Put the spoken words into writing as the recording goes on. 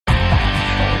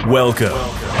Welcome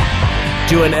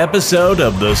to an episode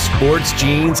of the Sports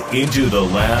Genes Into the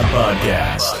Lab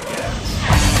podcast,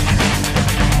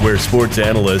 where sports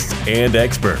analysts and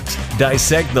experts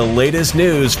dissect the latest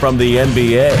news from the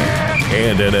NBA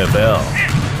and NFL,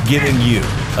 giving you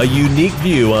a unique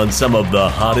view on some of the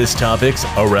hottest topics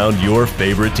around your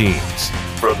favorite teams.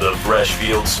 From the fresh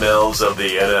field smells of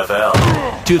the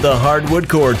NFL to the hardwood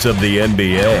courts of the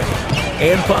NBA,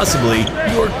 and possibly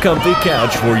your comfy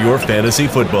couch for your fantasy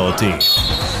football team.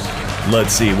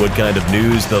 Let's see what kind of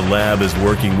news the lab is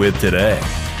working with today.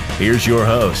 Here's your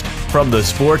host from the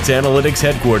Sports Analytics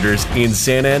headquarters in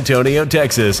San Antonio,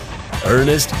 Texas,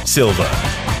 Ernest Silva.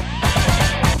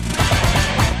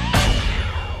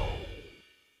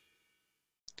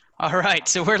 All right,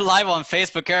 so we're live on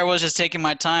Facebook. I was just taking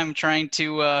my time trying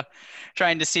to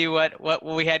see what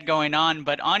we had going on,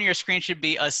 but on your screen should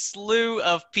be a slew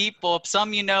of people.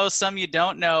 Some you know, some you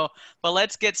don't know, but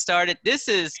let's get started. This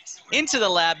is Into the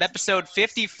Lab, episode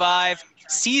 55,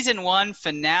 season 1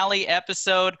 finale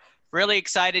episode. Really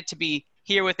excited to be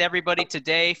here with everybody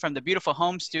today from the beautiful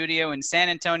home studio in San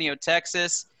Antonio,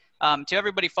 Texas. To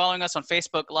everybody following us on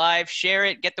Facebook Live, share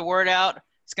it, get the word out.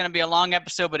 It's going to be a long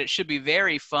episode, but it should be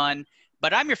very fun.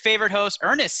 But I'm your favorite host,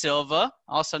 Ernest Silva,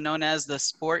 also known as the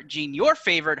Sport Gene, your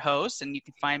favorite host. And you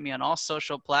can find me on all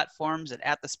social platforms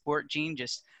at the Sport Gene.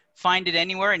 Just find it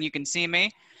anywhere and you can see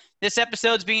me. This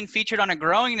episode's being featured on a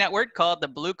growing network called the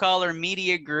Blue Collar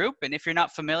Media Group. And if you're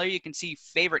not familiar, you can see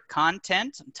favorite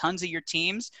content and tons of your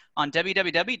teams on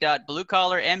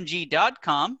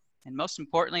www.bluecollarmg.com. And most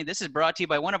importantly, this is brought to you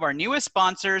by one of our newest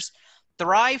sponsors,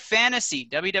 Thrive Fantasy,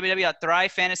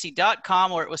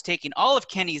 www.thrivefantasy.com, where it was taking all of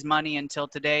Kenny's money until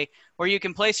today, where you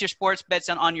can place your sports bets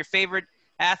on your favorite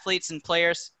athletes and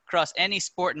players across any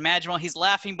sport imaginable. He's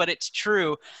laughing, but it's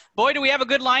true. Boy, do we have a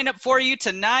good lineup for you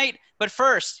tonight. But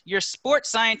first, your sports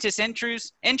scientist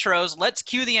intros. Let's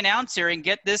cue the announcer and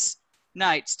get this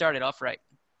night started off right.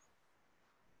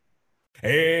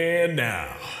 And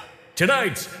now,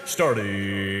 tonight's starting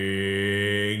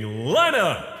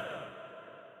lineup.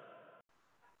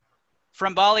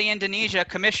 From Bali, Indonesia,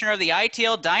 commissioner of the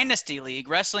ITL Dynasty League,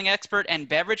 wrestling expert and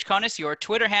beverage connoisseur,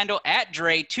 Twitter handle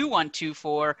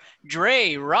 @Dre2124,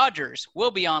 Dre Rogers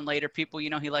will be on later. People, you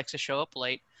know he likes to show up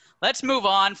late. Let's move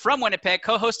on. From Winnipeg,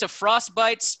 co-host of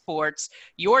Frostbite Sports,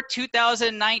 your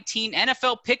 2019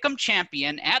 NFL Pick'em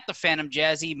champion at the Phantom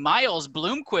Jazzy, Miles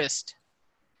Bloomquist.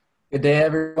 Good day,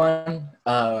 everyone.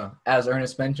 As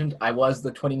Ernest mentioned, I was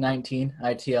the 2019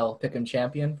 ITL Pick'em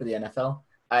champion for the NFL.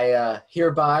 I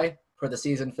hereby, for the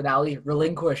season finale,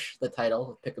 relinquish the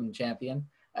title of Pick'em champion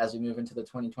as we move into the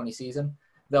 2020 season,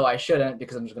 though I shouldn't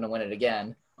because I'm just going to win it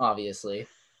again, obviously.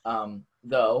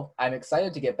 Though I'm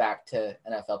excited to get back to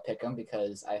NFL Pick'em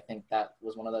because I think that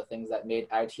was one of the things that made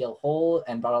ITL whole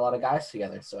and brought a lot of guys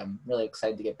together. So I'm really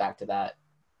excited to get back to that.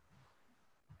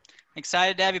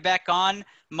 Excited to have you back on.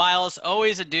 Miles,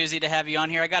 always a doozy to have you on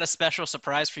here. I got a special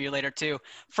surprise for you later, too.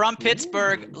 From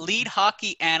Pittsburgh, lead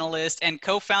hockey analyst and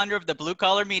co-founder of the Blue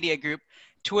Collar Media Group,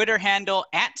 Twitter handle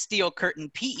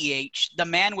 @SteelCurtainPEH, the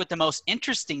man with the most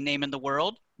interesting name in the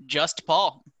world, Just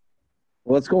Paul.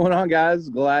 What's going on, guys?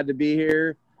 Glad to be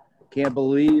here. Can't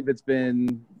believe it's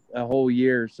been a whole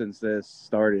year since this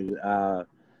started.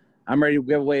 I'm ready to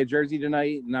give away a jersey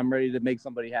tonight, and I'm ready to make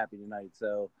somebody happy tonight.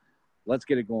 So let's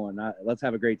get it going. Let's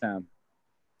have a great time.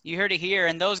 You heard it here,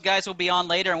 and those guys will be on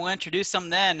later, and we'll introduce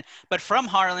them then. But from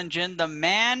Harlingen, the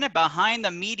man behind the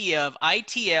media of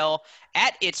ITL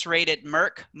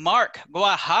 @It'sRatedMerc, Mark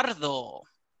Guajardo.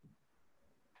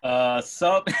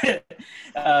 Sup?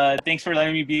 Thanks for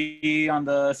letting me be on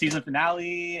the season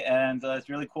finale, and it's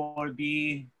really cool to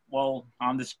be,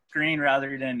 on the screen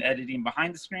rather than editing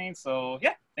behind the screen. So,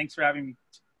 yeah, thanks for having me.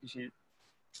 Appreciate it.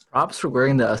 Props for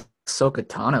wearing the Ahsoka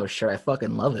Tano shirt. I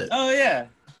fucking love it. Oh, yeah.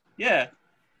 Yeah,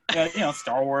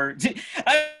 Star Wars.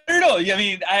 I don't know. I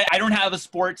mean, I don't have a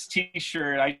sports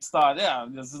T-shirt. I just thought,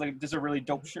 this is a really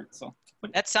dope shirt. So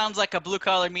that sounds like a Blue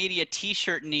Collar Media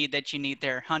T-shirt need that you need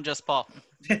there, huh, Just Paul?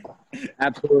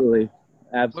 Absolutely.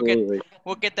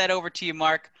 We'll get that over to you,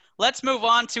 Mark. Let's move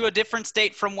on to a different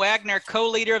state. From Wagner,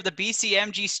 co-leader of the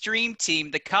BCMG Stream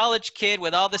Team, the college kid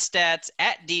with all the stats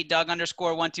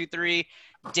 @DDog_123,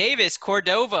 Davis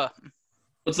Cordova.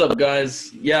 What's up,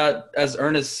 guys? Yeah, as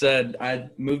Ernest said, I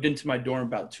moved into my dorm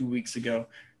about 2 weeks ago,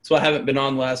 so I haven't been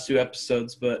on the last 2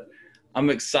 episodes, but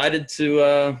I'm excited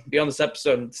to be on this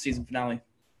episode of the season finale.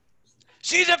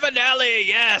 Season finale,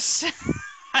 yes!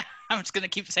 I'm just going to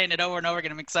keep saying it over and over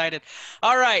again. I'm excited.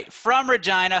 All right, from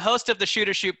Regina, host of the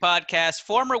Shooter Shoot podcast,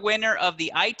 former winner of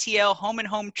the ITL Home and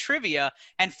Home Trivia,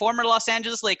 and former Los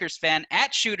Angeles Lakers fan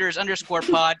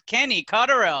 @Shooters_pod, Kenny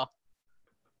Cotterell.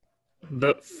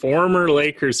 The former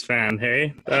Lakers fan,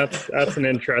 hey? That's an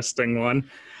interesting one.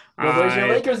 Well, where's your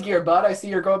Lakers gear, bud? I see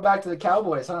you're going back to the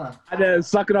Cowboys, huh? I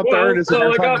sucking up the Ernest.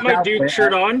 So I got my Duke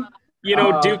shirt on. You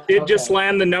know, Duke did just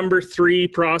land the number 3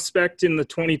 prospect in the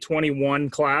 2021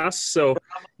 class. So,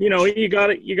 you know, you got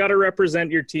to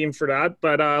represent your team for that.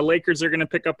 But Lakers are going to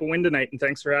pick up a win tonight, and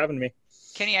thanks for having me.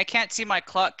 Kenny, I can't see my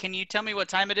clock. Can you tell me what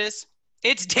time it is?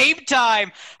 It's tape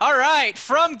time. All right.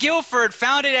 From Guilford,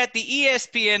 founded at the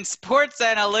ESPN Sports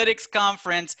Analytics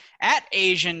Conference at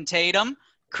Asian Tatum,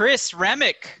 Chris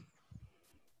Remick.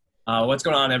 What's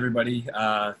going on, everybody?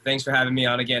 Thanks for having me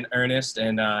on again, Ernest.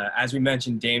 And as we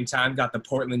mentioned, Dame Time, got the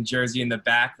Portland jersey in the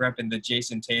back, repping the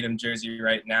Jason Tatum jersey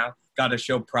right now. Got to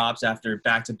show props after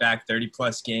back-to-back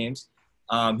 30-plus games.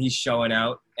 He's showing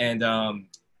out. And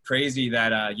crazy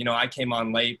that, I came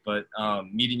on late, but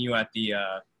meeting you at the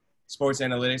Sports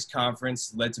Analytics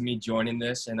Conference led to me joining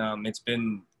this. And it's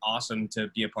been awesome to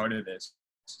be a part of this.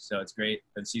 So it's great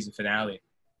for the season finale.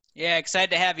 Yeah,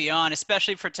 excited to have you on,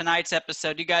 especially for tonight's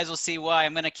episode. You guys will see why.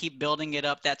 I'm going to keep building it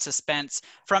up, that suspense.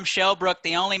 From Shellbrook,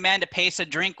 the only man to pace a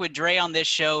drink with Dre on this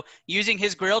show, using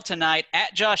his grill tonight,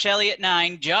 at Josh Elliott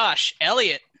 9. Josh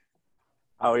Elliott.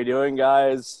 How are you doing,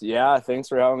 guys? Yeah, thanks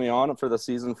for having me on for the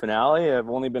season finale. I've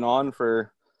only been on for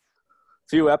a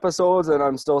few episodes, and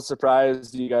I'm still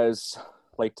surprised you guys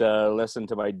like to listen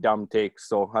to my dumb takes.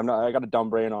 So I got a dumb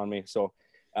brain on me, so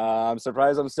I'm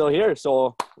surprised I'm still here.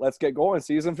 So let's get going.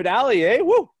 Season finale, eh?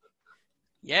 Woo!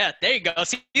 Yeah, there you go.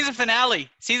 Season finale.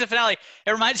 It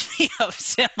reminds me of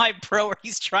Semi-Pro where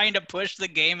he's trying to push the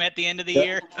game at the end of the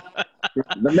year.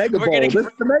 The Mega Bowl. This is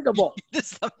the Mega Bowl.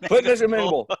 Put this in Mega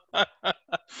Bowl.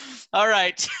 All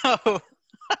right. So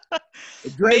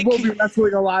Dre will be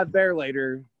wrestling a live bear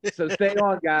later. So stay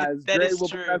on, guys. That Dre is will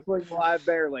true. be wrestling a live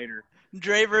bear later.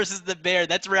 Dre versus the Bear.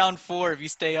 That's round 4 if you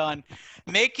stay on.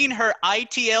 Making her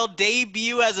ITL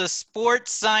debut as a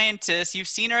sports scientist. You've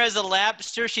seen her as a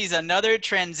labster. She's another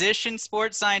transition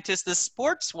sports scientist, the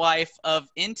sports wife of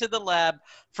Into the Lab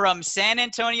from San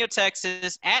Antonio,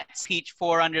 Texas, at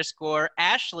Peach4_,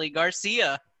 Ashley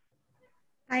Garcia.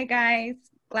 Hi, guys.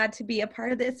 Glad to be a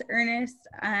part of this, Ernest,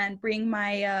 and bring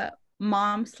my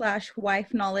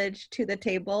mom/wife knowledge to the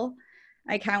table.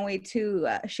 I can't wait to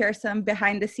share some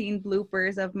behind-the-scene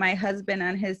bloopers of my husband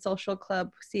and his social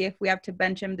club, see if we have to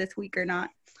bench him this week or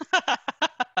not.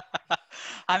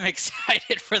 I'm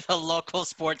excited for the local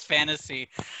sports fantasy.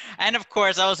 And, of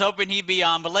course, I was hoping he'd be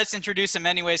on, but let's introduce him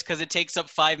anyways because it takes up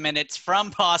 5 minutes.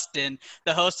 From Boston,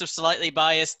 the host of Slightly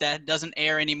Biased that doesn't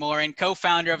air anymore and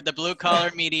co-founder of the Blue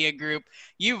Collar Media Group.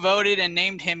 You voted and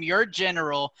named him your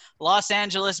general, Los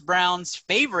Angeles Browns'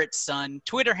 favorite son,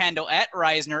 Twitter handle at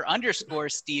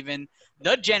Reisner_Steven,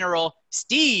 the general,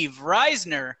 Steve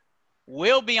Reisner,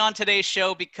 will be on today's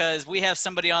show because we have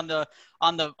somebody on the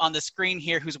screen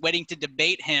here who's waiting to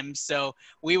debate him. So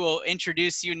we will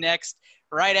introduce you next,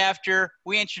 right after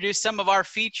we introduce some of our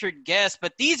featured guests.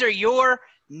 But these are your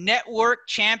network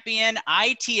champion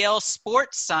ITL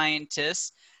sports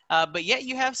scientists. But yet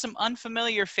you have some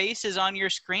unfamiliar faces on your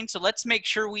screen. So let's make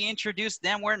sure we introduce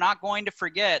them. We're not going to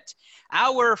forget.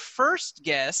 Our first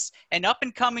guest, an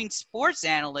up-and-coming sports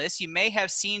analyst. You may have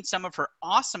seen some of her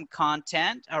awesome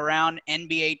content around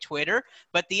NBA Twitter,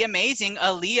 but the amazing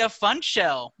Aaliyah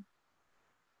Funchell.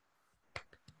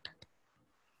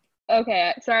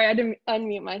 Okay, sorry, I didn't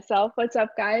unmute myself. What's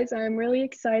up, guys? I'm really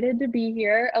excited to be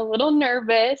here. A little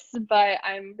nervous, but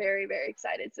I'm very, very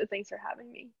excited. So thanks for having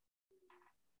me.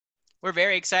 We're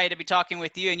very excited to be talking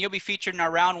with you, and you'll be featured in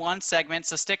our round 1 segment.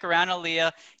 So stick around,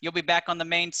 Aaliyah. You'll be back on the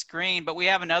main screen. But we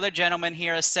have another gentleman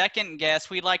here, a second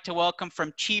guest. We'd like to welcome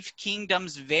from Chief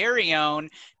Kingdom's very own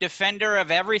defender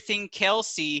of everything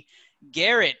Kelsey,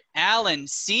 Garrett Allen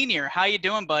Sr. How you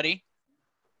doing, buddy?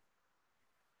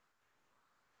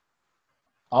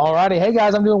 All righty. Hey,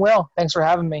 guys, I'm doing well. Thanks for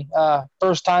having me.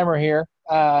 First timer here.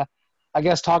 I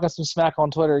guess talking some smack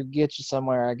on Twitter gets you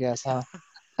somewhere, I guess, huh?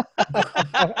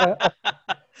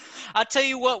 I'll tell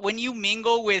you what, when you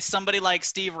mingle with somebody like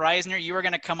Steve Reisner, you are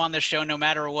going to come on the show no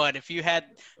matter what, if you had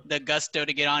the gusto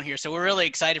to get on here. So we're really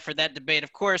excited for that debate.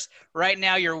 Of course, right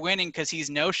now you're winning because he's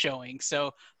no-showing.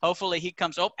 So hopefully he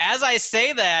comes. Oh, as I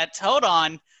say that, hold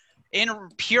on. In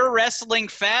pure wrestling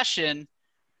fashion,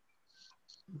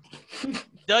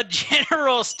 the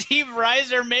General Steve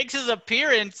Reisner makes his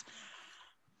appearance.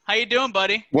 How you doing,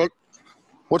 buddy?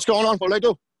 What's going on? What did I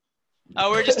do?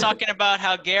 We're just talking about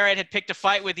how Garrett had picked a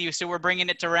fight with you, so we're bringing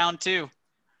it to round 2.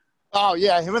 Oh,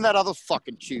 yeah, him and that other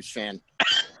fucking Chiefs fan.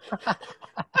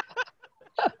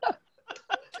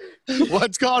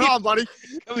 What's going on, buddy?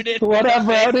 Coming in. What up,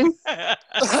 buddy?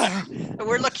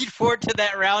 We're looking forward to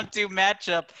that round 2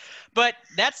 matchup. But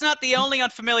that's not the only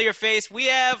unfamiliar face. We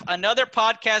have another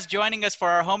podcast joining us for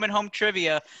our home and home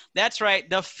trivia. That's right.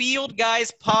 The Field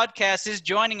Guys podcast is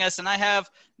joining us, and I have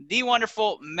the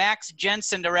wonderful Max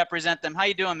Jensen to represent them. How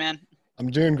you doing, man? I'm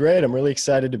doing great. I'm really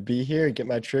excited to be here and get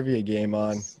my trivia game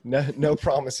on. No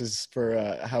promises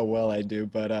for how well I do,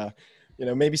 but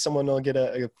maybe someone will get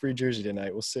a free jersey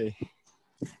tonight. We'll see.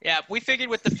 Yeah, we figured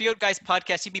with the Field Guys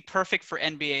podcast, you'd be perfect for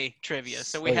NBA trivia,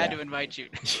 so we had to invite you.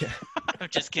 Yeah. I'm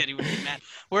just kidding with you, man.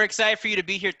 We're excited for you to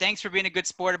be here. Thanks for being a good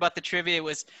sport about the trivia. It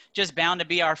was just bound to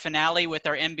be our finale with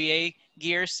our NBA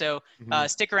gear, so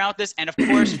stick around with this. And, of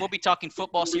course, we'll be talking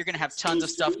football, so you're going to have tons of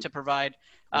stuff to provide.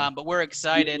 But we're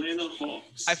excited.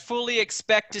 I fully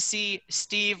expect to see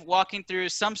Steve walking through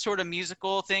some sort of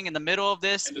musical thing in the middle of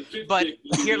this. But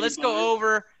here, let's go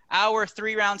over our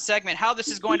 3-round segment, how this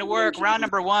is going to work. Round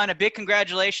number 1, a big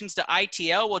congratulations to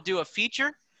ITL. We'll do a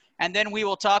feature, and then we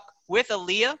will talk with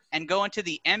Aaliyah and go into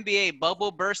the NBA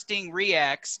bubble bursting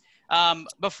reacts.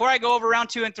 Before I go over round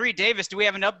 2 and 3, Davis, do we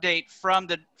have an update from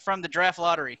the draft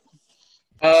lottery?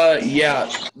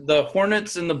 Yeah, the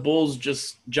Hornets and the Bulls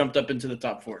just jumped up into the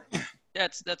top 4.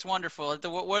 That's wonderful.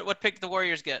 What pick did the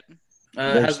Warriors get?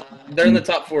 They're in the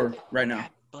top 4 right now.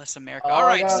 Bless America. All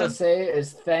right, I gotta say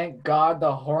is thank God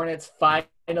the Hornets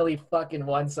finally fucking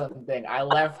won something. I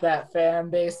left that fan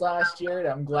base last year, and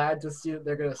I'm glad to see that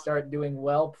they're gonna start doing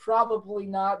well. Probably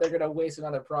not. They're gonna waste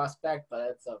another prospect, but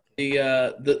it's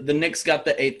okay. The Knicks got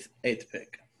the eighth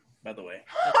pick, by the way.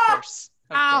 Of course.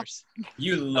 Of course.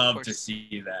 You love to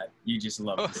see that. You just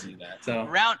love to see that. So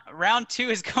round 2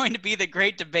 is going to be the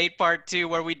great debate part 2,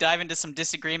 where we dive into some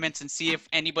disagreements and see if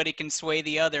anybody can sway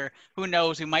the other. Who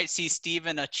knows? We might see Steve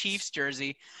in a Chiefs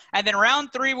jersey. And then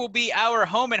round 3 will be our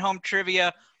home and home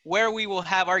trivia, where we will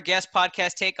have our guest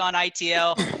podcast take on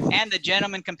ITL and the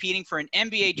gentleman competing for an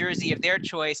NBA jersey of their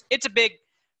choice. It's a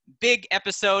big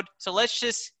episode. So let's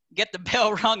just get the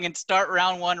bell rung and start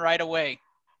round 1 right away.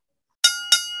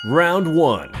 Round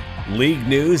 1, League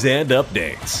News and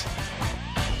Updates.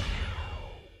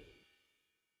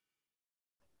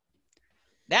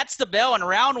 That's the bell in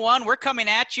round 1. We're coming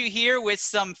at you here with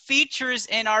some features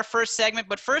in our first segment.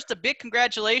 But first, a big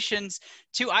congratulations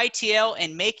to ITL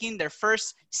in making their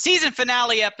first season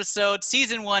finale episode.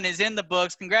 Season 1 is in the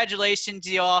books. Congratulations,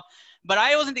 y'all. But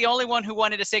I wasn't the only one who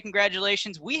wanted to say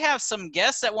congratulations. We have some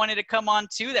guests that wanted to come on,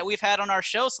 too, that we've had on our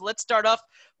show. So let's start off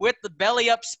with the Belly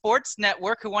Up Sports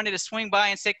Network, who wanted to swing by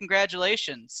and say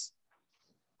congratulations.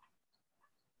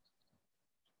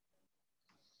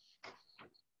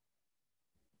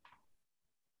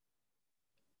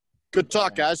 Good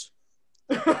talk, guys.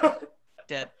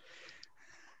 Dead.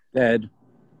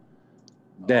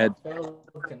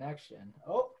 Connection.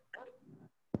 Oh.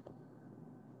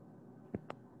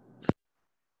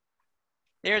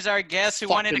 There's our guest who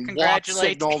wanted to Fucking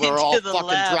congratulate signal they're all into the fucking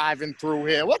lab. driving through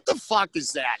here. What the fuck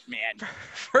is that, man?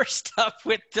 First up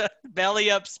with the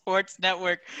Belly Up Sports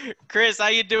Network, Chris, how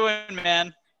you doing,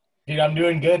 man? Dude, I'm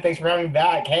doing good. Thanks for having me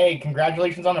back. Hey,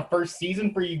 congratulations on the first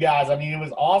season for you guys. I mean, it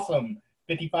was awesome.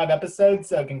 55 episodes,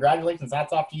 so congratulations.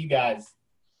 Hats off to you guys.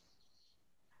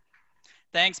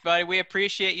 Thanks, buddy. We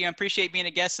appreciate you and appreciate being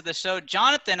a guest of the show.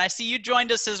 Jonathan, I see you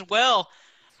joined us as well.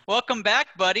 Welcome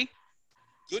back, buddy.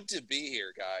 Good to be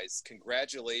here, guys.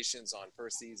 Congratulations on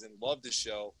first season. Love the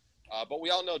show. But we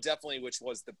all know definitely which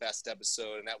was the best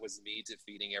episode, and that was me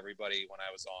defeating everybody when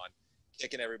I was on,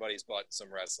 kicking everybody's butt in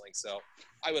some wrestling. So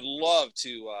I would love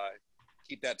to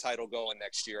keep that title going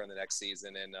next year on the next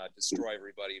season and destroy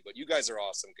everybody. But you guys are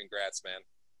awesome. Congrats, man.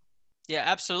 Yeah,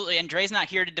 absolutely. And Dre's not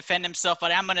here to defend himself,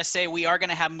 but I'm going to say we are going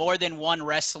to have more than one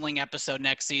wrestling episode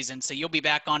next season. So you'll be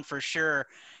back on for sure.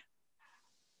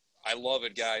 I love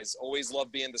it, guys. Always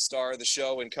love being the star of the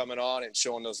show and coming on and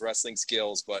showing those wrestling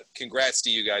skills. But congrats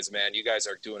to you guys, man. You guys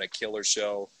are doing a killer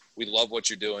show. We love what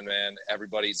you're doing, man.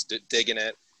 Everybody's digging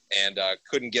it, and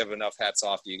couldn't give enough hats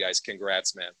off to you guys.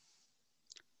 Congrats, man.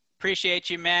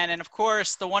 Appreciate you, man. And, of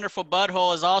course, the wonderful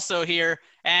Butthole is also here,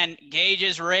 and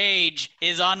Gage's Rage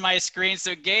is on my screen.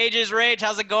 So, Gage's Rage,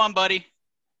 how's it going, buddy?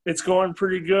 It's going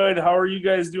pretty good. How are you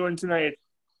guys doing tonight?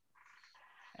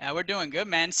 Yeah, we're doing good,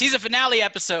 man. Season finale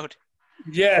episode.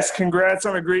 Yes, congrats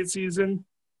on a great season.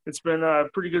 It's been a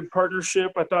pretty good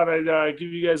partnership. I thought I'd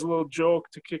give you guys a little joke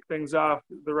to kick things off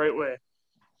the right way.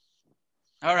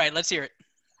 All right, let's hear it.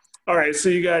 All right, so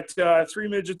you got 3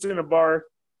 midgets in a bar.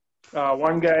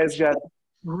 One guy's got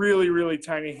really, really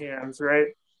tiny hands, right?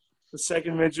 The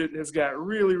second midget has got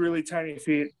really, really tiny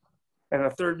feet. And the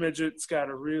third midget's got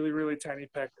a really, really tiny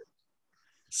pecker.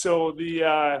 So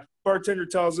the Bartender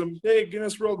tells him, hey,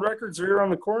 Guinness World Records are here on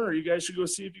the corner. You guys should go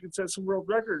see if you can set some world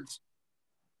records.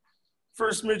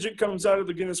 First midget comes out of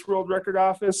the Guinness World Record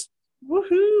office.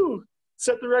 Woohoo!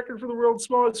 Set the record for the world's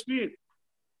smallest feet.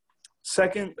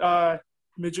 Second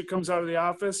midget comes out of the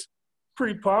office.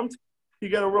 Pretty pumped. He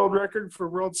got a world record for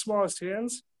world's smallest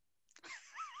hands.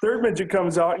 Third midget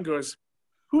comes out and goes,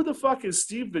 who the fuck is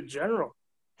Steve the General?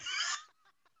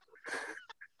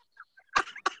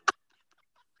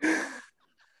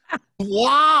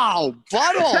 Wow,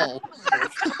 butthole.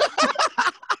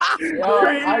 Yo,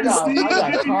 I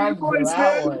got cons for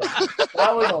that one.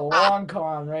 That was a long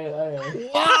con right there.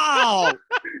 Wow.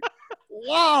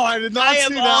 Wow, I did not I am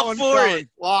see that all one for coming. it.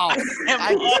 Wow.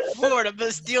 I'm all for it. I'm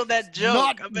gonna steal that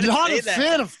joke. I'm gonna Not say a that.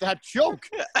 fan of that joke.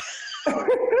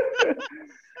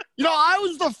 You know, I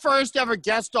was the first ever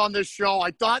guest on this show. I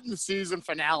thought in the season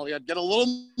finale I'd get a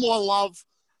little more love.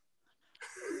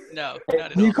 No,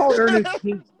 not at You all. called Ernest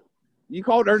Gene. You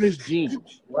called Ernest Gene.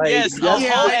 Like, Yes, the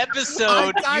whole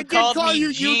episode I you did called call me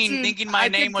you Gene, Eugene. thinking my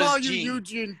name I did call was you Gene.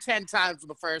 Eugene 10 times in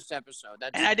the first episode.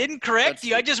 That's, And I didn't correct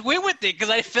you. I just went with it because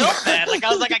I felt that. Like, I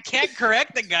was like, I can't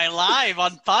correct the guy live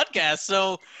on podcast,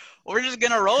 so we're just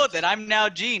going to roll with it. I'm now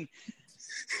Gene.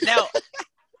 Now,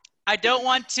 I don't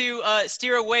want to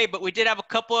steer away, but we did have a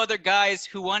couple other guys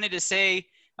who wanted to say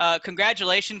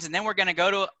congratulations, and then we're going to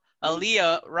go to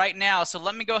Aaliyah right now. So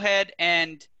let me go ahead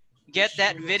and get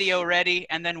that video ready,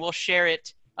 and then we'll share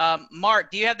it. Mark,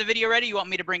 do you have the video ready? You want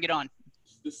me to bring it on?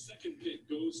 The second pick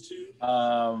goes to.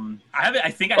 I have it.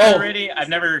 I think I have it already. I've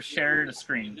never shared a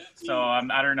screen, so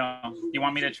I don't know. Do you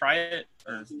want me to try it?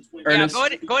 Or? Yeah, go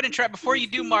ahead and try. Before you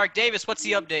do, Mark, Davis, what's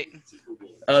the update?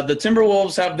 The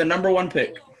Timberwolves have the number 1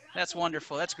 pick. That's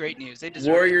wonderful. That's great news. They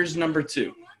deserve Warriors number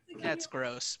 2. That's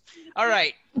gross. All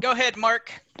right, go ahead,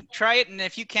 Mark. Try it, and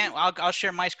if you can't, I'll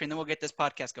share my screen. Then we'll get this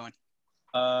podcast going.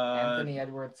 Anthony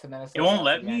Edwards to Minnesota. It won't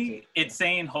let me. It's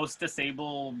saying host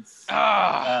disabled.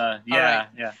 Yeah,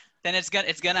 yeah. Then it's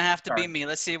gonna have to Sorry. be me.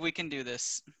 Let's see if we can do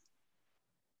this.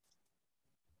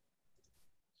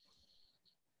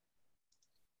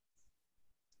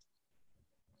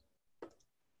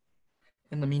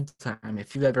 In the meantime,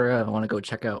 if you ever want to go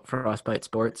check out Frostbite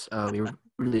Sports, we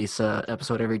release an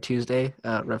episode every Tuesday,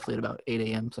 roughly at about 8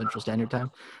 a.m. Central Standard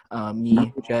Time.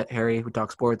 Me, Jet, Harry, we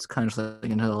talk sports, kind of just like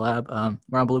into the lab.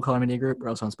 We're on Blue Collar Media Group. We're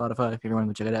also on Spotify if you want to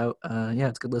go check it out. Yeah,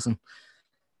 it's a good listen.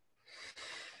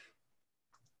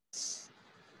 It's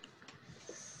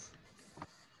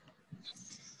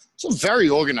a very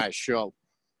organized show.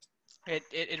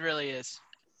 It really is.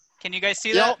 Can you guys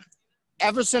see that?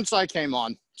 Ever since I came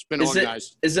on, it's been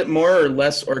organized. Is it more or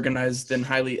less organized than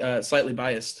slightly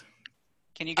biased?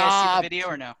 Can you guys see the video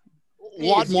or no? A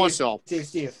lot more so.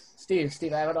 Steve,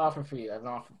 I have an offer for you.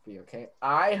 Okay?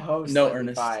 I host No, Slightly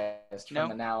Ernest. Biased from No?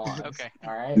 now on. Okay.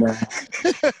 All right?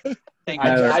 Thank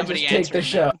I you. just Somebody take the answered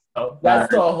show. that.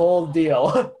 That's the whole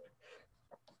deal.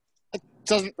 It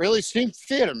doesn't really seem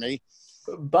fair to me.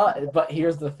 But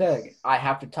here's the thing. I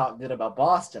have to talk good about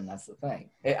Boston. That's the thing.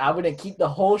 I'm going to keep the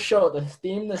whole show, the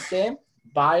theme the same,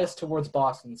 biased towards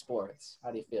Boston sports.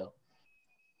 How do you feel?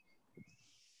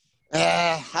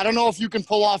 I don't know if you can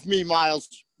pull off me, Miles.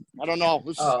 I don't know.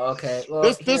 Okay. Well,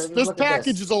 this look at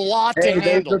package is a lot to Hey, there's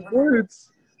handle. the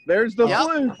flutes. There's the Yep.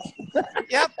 flutes.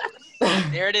 Yep.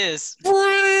 There it is.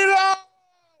 Freedom!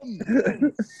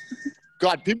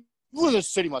 God, people in this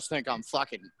city must think I'm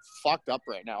fucking fucked up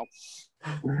right now.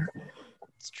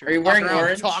 It's true. Are you wearing I'm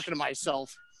orange? talking to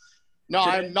myself. No,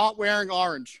 I'm not wearing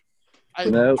orange. I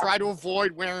Nope. try to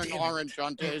avoid wearing orange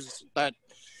on days that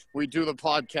we do the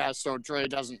podcast so Dre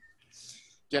doesn't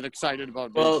get excited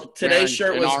about me Well, wearing today's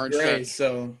shirt an was orange gray, shirt.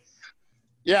 so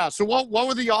Yeah, so what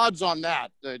were the odds on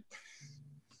that? the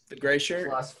gray shirt.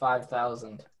 Plus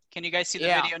 5,000. Can you guys see the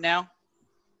Yeah. video now?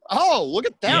 Oh, look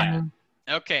at that.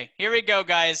 Okay, here we go,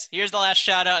 guys. Here's the last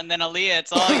shout out, and then Aaliyah,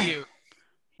 it's all you.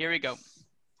 Here we go.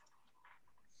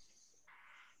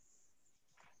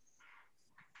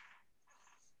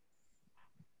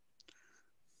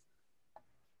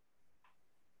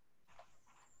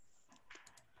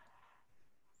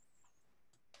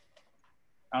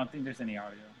 I don't think there's any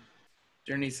audio.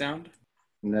 Journey sound.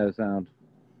 No sound.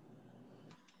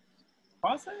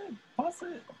 Pause it. Pause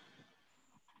it.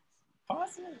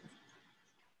 Pause it.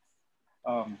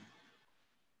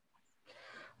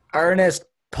 Ernest,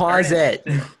 pause it.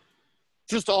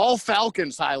 Just all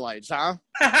Falcons highlights, huh?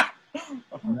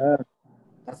 No.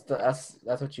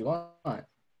 That's what you want.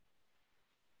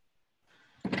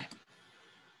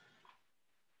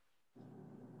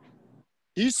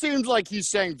 He seems like he's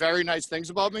saying very nice things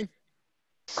about me.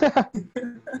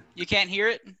 You can't hear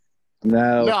it?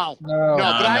 No. No,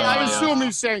 but I assume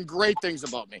he's saying great things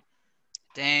about me.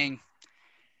 Dang.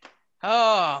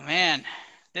 Oh, man.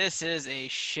 This is a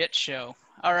shit show.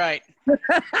 All right.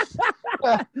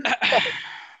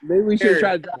 Maybe we should Here,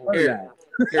 try to drop one of here, that.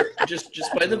 here, just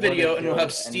play the video and we'll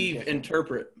have Steve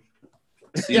interpret.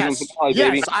 Yes,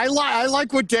 yes, I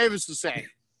like what Davis is saying.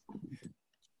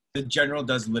 The general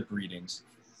does lip readings.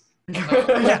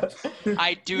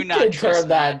 I do You not could trust turn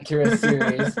that into a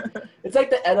series. It's like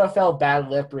the NFL bad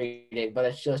lip reading, but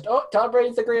it's just, oh, Tom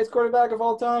Brady's the greatest quarterback of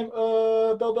all time.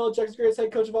 Bill Belichick's the greatest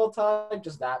head coach of all time.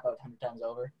 Just that about 100 times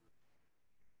over.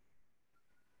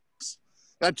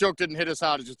 That joke didn't hit us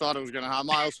out as you thought it was going to, huh,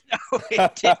 Miles? No,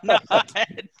 it did not.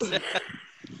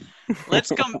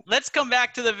 Let's come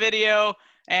back to the video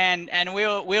and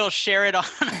we'll share it on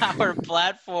our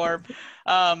platform.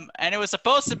 And it was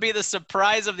supposed to be the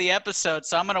surprise of the episode,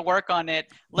 so I'm going to work on it.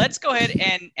 Let's go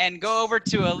ahead and go over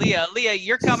to Aaliyah. Aaliyah,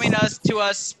 you're coming to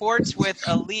us sports with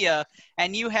Aaliyah,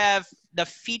 and you have the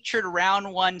featured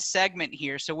round one segment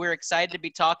here. So we're excited to be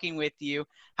talking with you.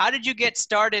 How did you get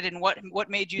started, and what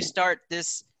made you start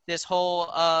this whole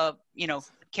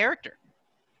character?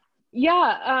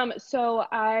 Yeah, so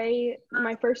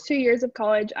my first 2 years of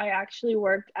college, I actually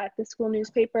worked at the school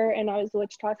newspaper, and I was the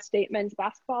Wichita State men's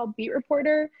basketball beat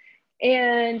reporter.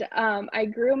 And I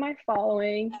grew my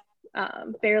following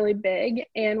fairly big.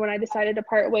 And when I decided to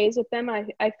part ways with them,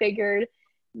 I figured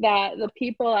that the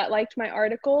people that liked my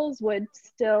articles would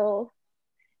still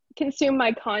consume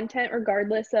my content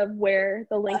regardless of where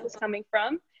the link was coming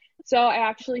from. So I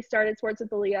actually started Sports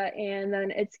with Aaliyah, and then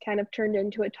it's kind of turned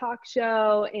into a talk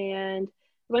show and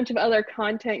a bunch of other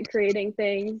content creating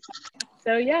things.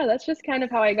 So yeah, that's just kind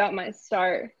of how I got my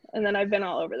start. And then I've been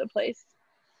all over the place.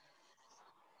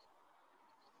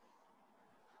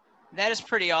 That is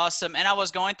pretty awesome. And I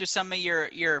was going through some of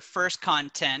your first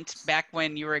content back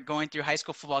when you were going through high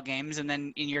school football games and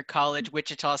then in your college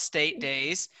Wichita State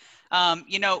days.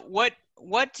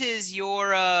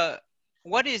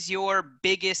 What is your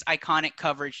biggest iconic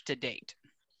coverage to date?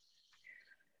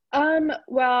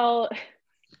 Well,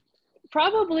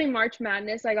 probably March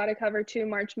Madness. I got to cover 2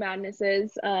 March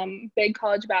Madnesses. Big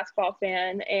college basketball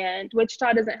fan, and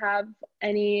Wichita doesn't have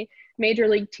any major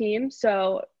league teams,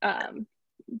 so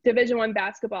Division I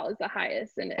basketball is the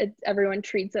highest, and everyone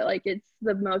treats it like it's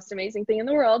the most amazing thing in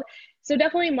the world. So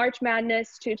definitely March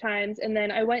Madness 2 times, and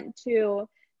then I went to,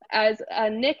 as a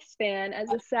Knicks fan,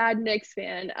 as a sad Knicks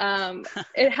fan,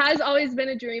 it has always been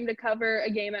a dream to cover a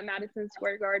game at Madison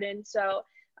Square Garden. So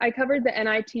I covered the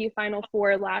NIT Final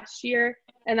Four last year,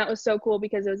 and that was so cool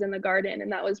because it was in the Garden, and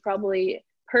that was probably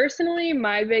personally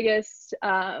my biggest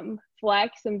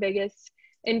flex and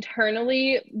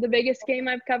internally the biggest game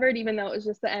I've covered, even though it was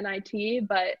just the NIT.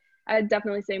 But I'd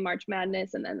definitely say March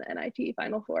Madness and then the NIT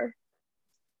Final Four.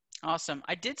 Awesome.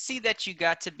 I did see that you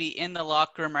got to be in the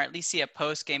locker room, or at least see a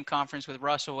post-game conference with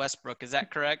Russell Westbrook. Is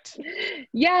that correct?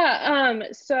 Yeah.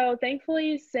 So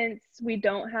thankfully, since we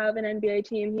don't have an NBA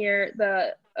team here,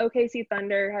 the OKC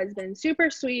Thunder has been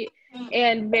super sweet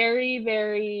and very,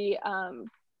 very,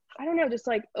 just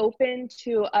like open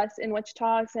to us in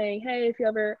Wichita, saying, hey, if you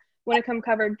ever want to come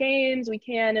cover games, we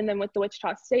can. And then with the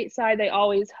Wichita State side, they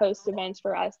always host events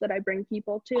for us that I bring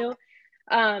people to.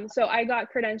 So I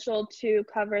got credentialed to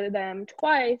cover them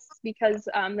twice because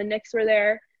the Knicks were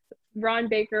there. Ron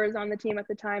Baker was on the team at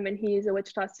the time, and he's a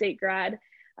Wichita State grad.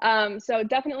 So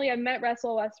definitely I've met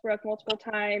Russell Westbrook multiple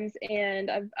times, and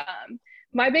I've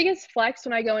my biggest flex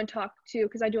when I go and talk to,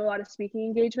 because I do a lot of speaking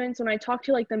engagements, when I talk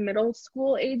to like the middle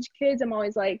school age kids, I'm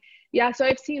always like, yeah, so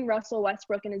I've seen Russell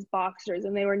Westbrook in his boxers,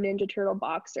 and they were Ninja Turtle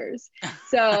boxers.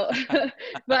 So,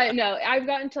 but no, I've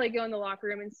gotten to like go in the locker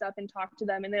room and stuff and talk to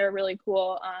them, and they're really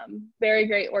cool. Very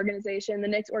great organization. The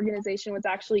Knicks organization was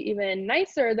actually even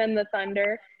nicer than the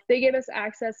Thunder. They gave us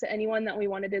access to anyone that we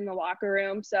wanted in the locker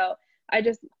room. So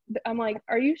I'm like,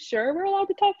 are you sure we're allowed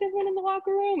to talk to everyone in the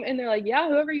locker room? And they're like, yeah,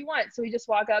 whoever you want. So we just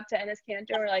walk up to Enes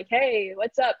Kanter and we're like, hey,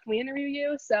 what's up? Can we interview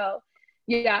you? So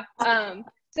yeah. So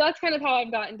that's kind of how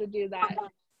I've gotten to do that.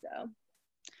 So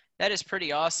that is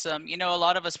pretty awesome. You know, a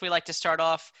lot of us, we like to start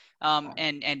off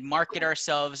and market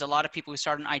ourselves. A lot of people who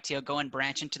start an ITL go and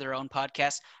branch into their own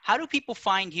podcast. How do people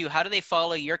find you? How do they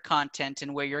follow your content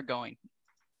and where you're going?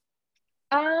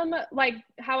 Like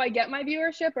how I get my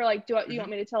viewership, or like, you want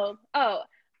me to tell them?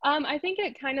 I think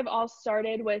it kind of all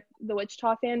started with the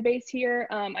Wichita fan base here.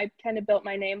 I kind of built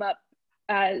my name up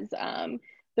as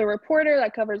the reporter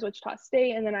that covers Wichita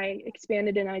State, and then I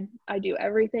expanded and I do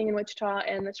everything in Wichita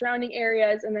and the surrounding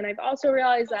areas. And then I've also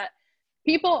realized that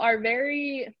people are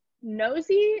very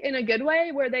nosy in a good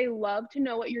way, where they love to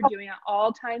know what you're doing at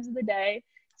all times of the day.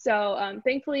 So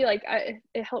thankfully, like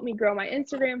it helped me grow my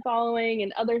Instagram following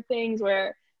and other things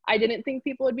where I didn't think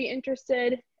people would be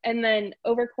interested. And then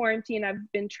over quarantine,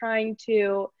 I've been trying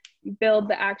to build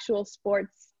the actual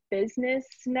sports business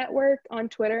network on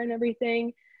Twitter and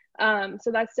everything.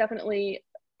 So that's definitely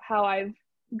how I've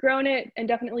grown it, and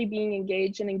definitely being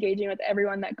engaged and engaging with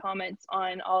everyone that comments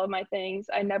on all of my things.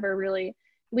 I never really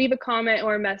leave a comment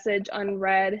or a message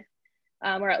unread,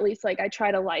 or at least like I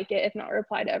try to like it, if not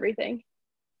reply to everything.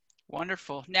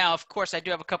 Wonderful. Now, of course, I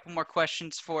do have a couple more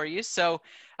questions for you. So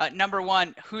number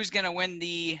one, who's going to win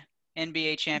the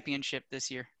NBA championship this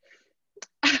year?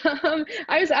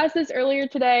 I was asked this earlier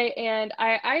today, and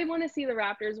I want to see the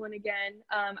Raptors win again.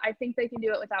 I think they can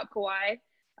do it without Kawhi.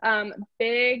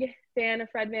 Big fan of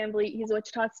Fred VanVleet. He's a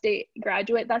Wichita State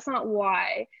graduate. That's not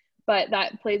why, but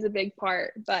that plays a big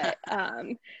part. But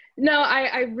no,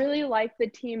 I really like the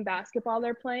team basketball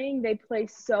they're playing. They play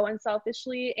so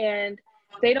unselfishly, and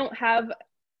they don't have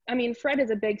 – I mean, Fred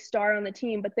is a big star on the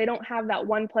team, but they don't have that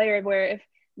one player where if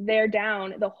they're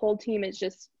down, the whole team is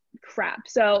just crap.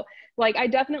 So, like, I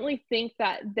definitely think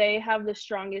that they have the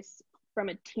strongest from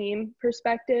a team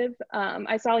perspective.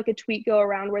 I saw like a tweet go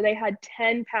around where they had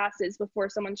 10 passes before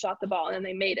someone shot the ball and then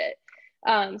they made it.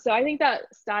 So I think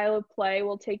that style of play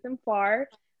will take them far.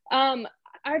 I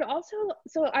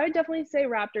would definitely say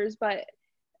Raptors, but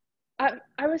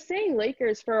I was saying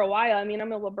Lakers for a while. I mean,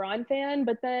 I'm a LeBron fan,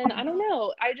 but then I don't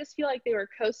know. I just feel like they were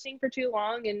coasting for too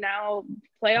long, and now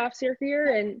playoffs are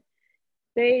here and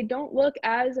they don't look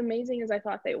as amazing as I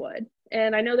thought they would.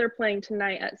 And I know they're playing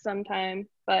tonight at some time,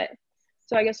 but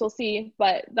so I guess we'll see.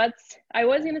 But I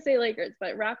was going to say Lakers,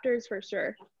 but Raptors for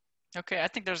sure. Okay, I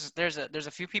think there's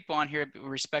a few people on here who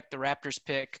respect the Raptors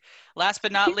pick. Last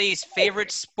but not least,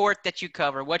 favorite sport that you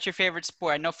cover. What's your favorite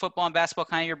sport? I know football and basketball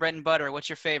kind of your bread and butter. What's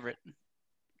your favorite?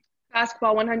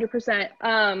 Basketball, 100%.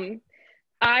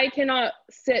 I cannot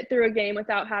sit through a game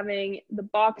without having the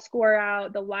box score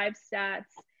out, the live stats.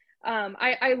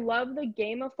 I love the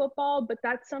game of football, but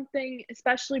that's something,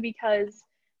 especially because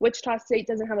Wichita State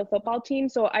doesn't have a football team,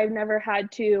 so I've never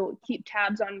had to keep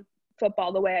tabs on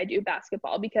football the way I do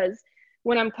basketball, because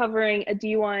when I'm covering a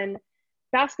D1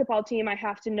 basketball team, I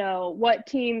have to know what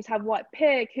teams have what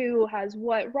pick, who has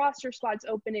what roster spots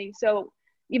opening. So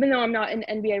even though I'm not an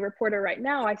NBA reporter right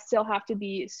now, I still have to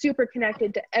be super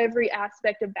connected to every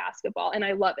aspect of basketball, and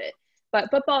I love it. But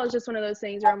football is just one of those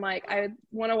things where I'm like, I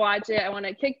want to watch it. I want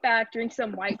to kick back, drink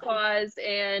some White Claws,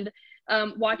 and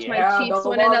watch my Chiefs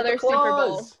win another Super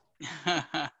Bowl.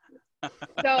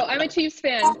 So I'm a Chiefs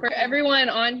fan. For everyone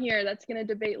on here that's going to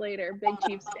debate later, big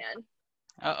Chiefs fan.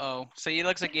 Uh-oh. So it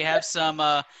looks like you have some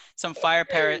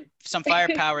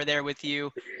firepower there with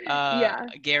you, Yeah.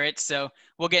 Garrett. So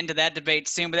we'll get into that debate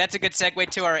soon. But that's a good segue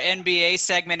to our NBA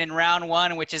segment in round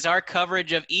one, which is our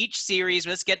coverage of each series.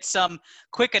 Let's get some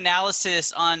quick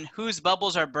analysis on whose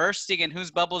bubbles are bursting and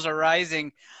whose bubbles are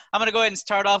rising. I'm going to go ahead and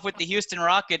start off with the Houston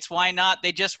Rockets. Why not?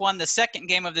 They just won the second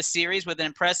game of the series with an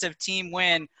impressive team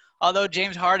win. Although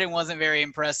James Harden wasn't very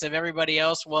impressive, everybody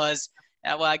else was.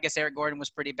 Well, I guess Eric Gordon was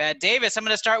pretty bad. Davis, I'm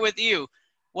going to start with you.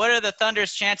 What are the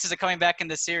Thunder's chances of coming back in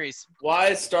this series?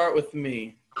 Why start with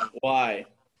me? Why?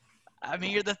 I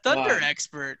mean, you're the Thunder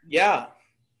expert. Yeah.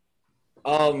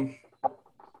 2%.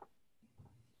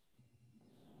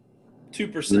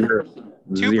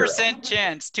 2%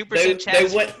 chance. 2%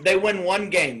 chance. They win one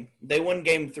game. They win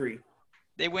game 3.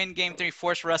 They win game 3,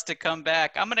 force Russ to come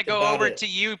back. I'm going to go over to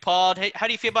you, Paul. Hey, how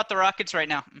do you feel about the Rockets right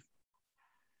now?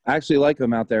 I actually like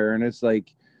them out there, and it's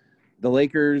like the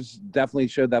Lakers definitely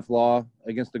showed that flaw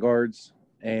against the guards,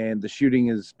 and the shooting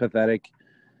is pathetic.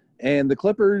 And the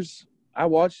Clippers, I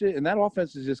watched it, and that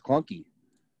offense is just clunky.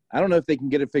 I don't know if they can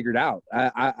get it figured out.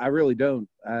 I really don't.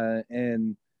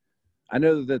 And I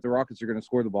know that the Rockets are going to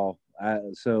score the ball.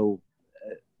 So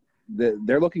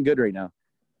they're looking good right now.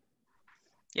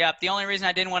 Yeah, the only reason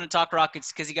I didn't want to talk Rockets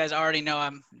is because you guys already know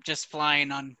I'm just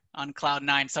flying on cloud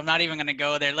nine, so I'm not even going to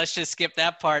go there. Let's just skip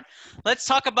that part. Let's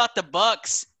talk about the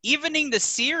Bucks evening the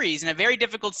series in a very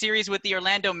difficult series with the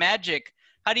Orlando Magic.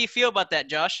 How do you feel about that,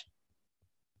 Josh?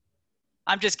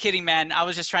 I'm just kidding, man. I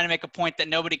was just trying to make a point that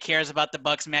nobody cares about the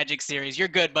Bucks Magic series. You're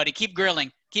good, buddy. Keep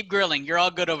grilling. Keep grilling. You're all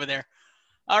good over there.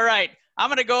 All right. I'm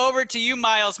going to go over to you,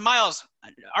 Miles. Miles,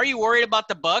 are you worried about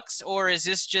the Bucks, or is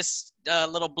this just a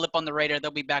little blip on the radar? They'll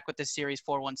be back with this series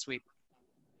 4-1 sweep.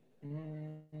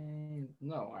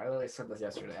 No, I already said this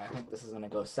yesterday. I think this is going to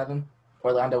go 7.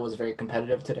 Orlando was very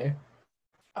competitive today.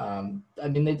 I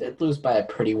mean, they did lose by a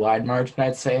pretty wide margin,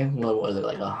 I'd say. What was it,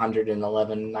 like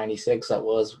 111-96? That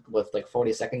was with like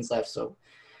 40 seconds left. So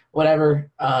whatever.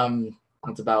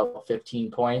 That's about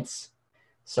 15 points.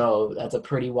 So that's a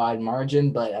pretty wide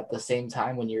margin. But at the same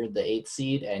time, when you're the 8th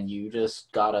seed and you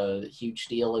just got a huge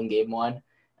steal in game 1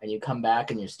 and you come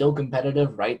back and you're still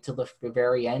competitive right till the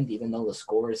very end, even though the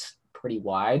score is pretty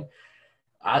wide.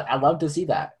 I love to see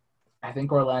that. I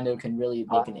think Orlando can really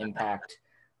make an impact.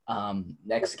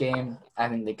 Next game, I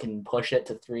think they can push it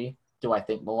to 3. Do I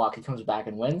think Milwaukee comes back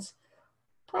and wins?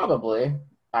 Probably.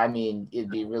 I mean,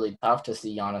 it'd be really tough to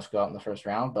see Giannis go out in the first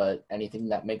round, but anything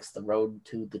that makes the road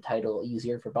to the title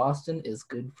easier for Boston is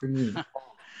good for me.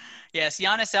 Yes,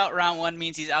 Giannis out round 1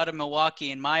 means he's out of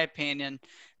Milwaukee, in my opinion.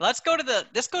 Let's go to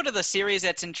the series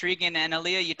that's intriguing. And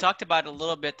Aaliyah, you talked about it a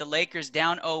little bit. The Lakers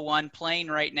down 0-1, playing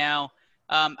right now.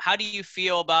 How do you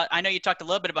feel about? I know you talked a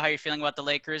little bit about how you're feeling about the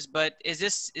Lakers, but is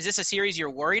this a series you're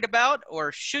worried about,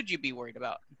 or should you be worried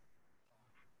about?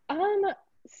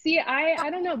 See, I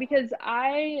don't know, because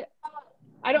I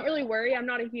don't really worry. I'm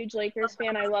not a huge Lakers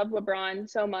fan. I love LeBron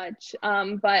so much.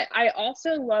 But I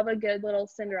also love a good little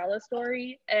Cinderella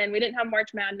story. And we didn't have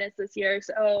March Madness this year.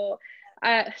 So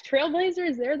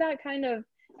Trailblazers, they're that kind of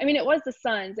 – I mean, it was the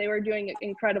Suns. They were doing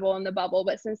incredible in the bubble.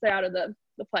 But since they're out of the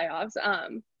playoffs,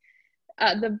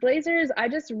 the Blazers, I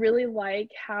just really like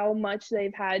how much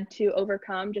they've had to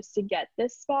overcome just to get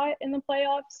this spot in the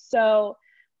playoffs. So –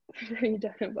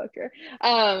 Devin Booker.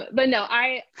 But no,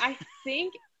 I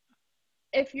think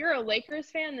if you're a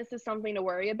Lakers fan, this is something to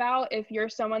worry about. If you're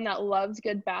someone that loves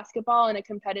good basketball in a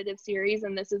competitive series,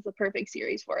 and this is the perfect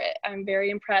series for it. I'm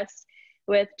very impressed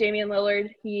with Damian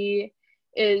Lillard. He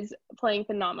is playing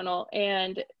phenomenal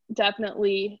and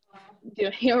definitely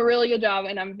doing a really good job,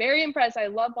 and I'm very impressed. I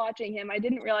love watching him. I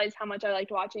didn't realize how much I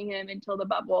liked watching him until the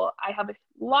bubble. I have a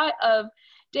lot of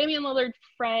Damian Lillard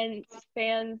friends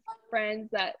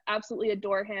that absolutely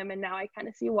adore him, and now I kind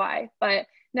of see why. But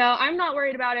no, I'm not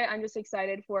worried about it. I'm just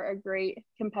excited for a great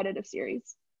competitive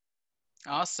series.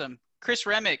 Awesome. Chris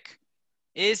Remick,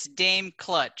 is Dame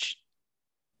clutch?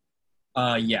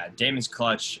 Yeah, Dame is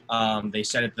clutch. They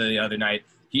said it the other night.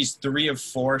 He's 3 of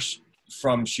 4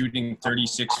 from shooting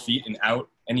 36 feet and out,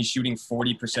 and he's shooting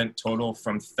 40% total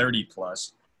from 30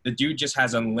 plus. The dude just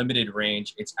has unlimited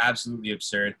range. It's absolutely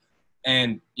absurd.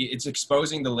 And it's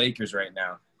exposing the Lakers right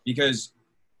now, because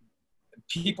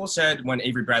people said when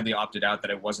Avery Bradley opted out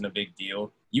that it wasn't a big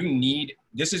deal.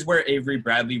 This is where Avery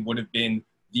Bradley would have been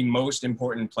the most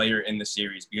important player in the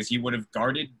series, because he would have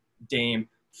guarded Dame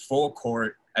full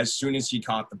court as soon as he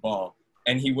caught the ball,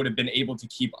 and he would have been able to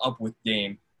keep up with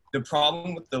Dame. The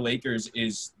problem with the Lakers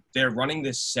is they're running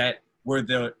this set where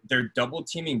they're double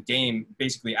teaming Dame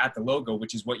basically at the logo,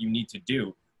 which is what you need to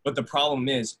do. But the problem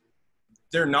is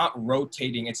they're not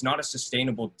rotating. It's not a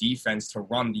sustainable defense to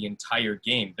run the entire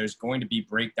game. There's going to be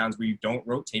breakdowns where you don't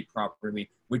rotate properly,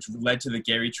 which led to the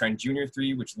Gary Trent Jr.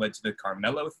 3, which led to the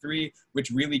Carmelo 3,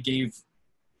 which really gave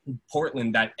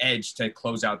Portland that edge to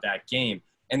close out that game.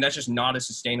 And that's just not a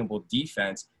sustainable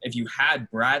defense. If you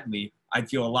had Bradley, I'd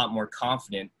feel a lot more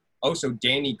confident. Also,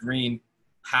 Danny Green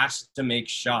has to make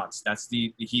shots.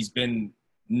 He's been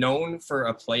known for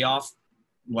a playoff,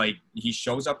 like he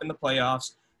shows up in the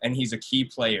playoffs, and he's a key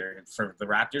player for the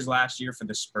Raptors last year, for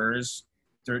the Spurs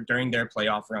during their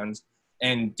playoff runs.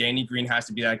 And Danny Green has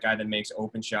to be that guy that makes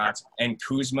open shots. And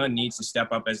Kuzma needs to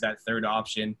step up as that third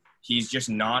option. He's just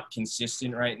not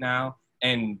consistent right now.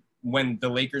 And when the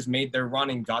Lakers made their run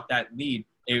and got that lead,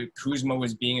 Kuzma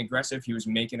was being aggressive. He was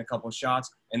making a couple of shots,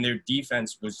 and their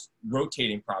defense was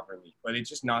rotating properly. But it's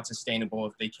just not sustainable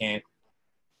if they can't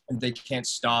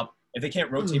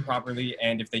rotate properly,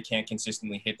 and if they can't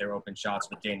consistently hit their open shots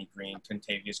with Danny Green,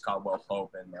 Kentavious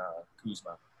Caldwell-Pope, and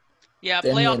Kuzma. Yeah,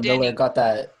 Damian Lillard got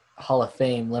that Hall of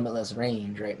Fame limitless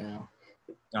range right now.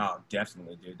 Oh,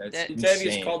 definitely, dude. That's Kentavious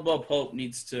insane. Caldwell-Pope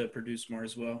needs to produce more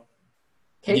as well.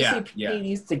 KCP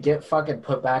needs to get fucking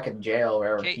put back in jail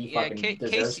wherever he fucking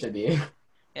deserves to be.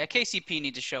 Yeah, KCP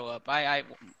needs to show up. I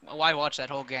watched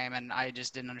that whole game, and I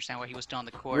just didn't understand why he was still on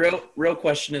the court. Real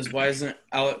question is, why isn't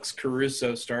Alex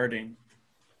Caruso starting?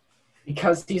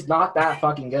 Because he's not that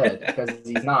fucking good. Because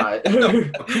he's not.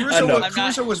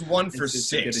 Caruso was 1 for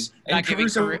 6. And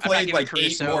Caruso played like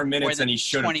 8 more minutes than he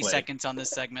should have played. 20 seconds on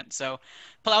this segment. So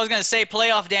I was going to say,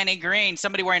 playoff Danny Green,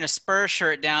 somebody wearing a Spurs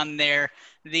shirt down there.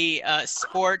 The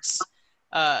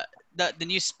the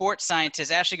new sports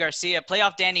scientist, Ashley Garcia,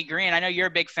 playoff Danny Green. I know you're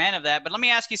a big fan of that, but let me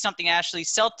ask you something, Ashley.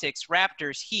 Celtics,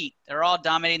 Raptors, Heat, they're all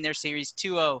dominating their series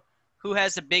 2-0. Who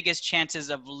has the biggest chances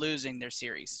of losing their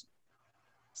series?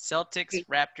 Celtics,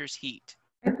 Raptors, Heat.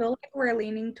 I feel like we're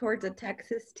leaning towards a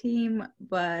Texas team,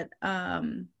 but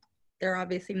they're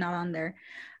obviously not on there.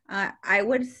 I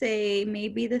would say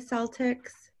maybe the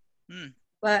Celtics,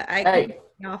 but I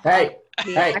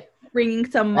bringing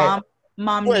some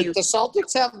mom Wait, news. the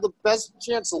Celtics have the best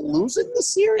chance of losing the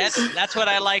series? That's what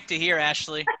I like to hear,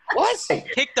 Ashley. What?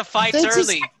 Pick the fights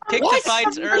early. Pick the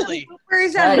fights early.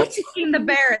 Clippers and the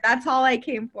bear. That's all I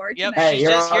came for. Yep, tonight. Hey, she's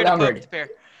you're just here to outnumbered. poke the bear.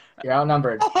 You're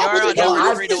outnumbered. You are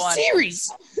outnumbered 3 to 1.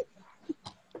 series.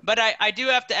 But I do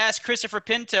have to ask Christopher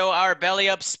Pinto, our Belly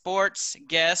Up Sports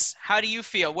guest, how do you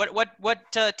feel? What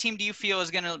team do you feel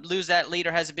is going to lose that lead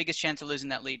or has the biggest chance of losing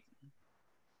that lead?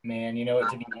 Man, you know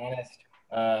what, to be honest,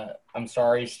 I'm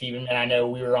sorry, Steven, and I know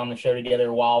we were on the show together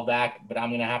a while back, but I'm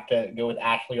going to have to go with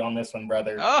Ashley on this one,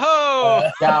 brother. Oh!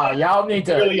 Y'all need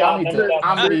to. I'm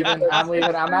leaving.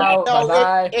 I'm out.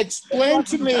 Bye-bye. Explain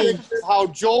to me how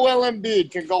Joel Embiid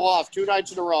can go off 2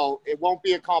 nights in a row. It won't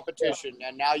be a competition.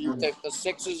 And now you think the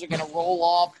Sixers are going to roll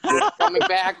off, coming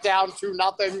back down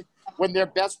 2-0 when their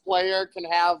best player can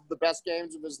have the best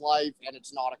games of his life, and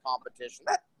it's not a competition.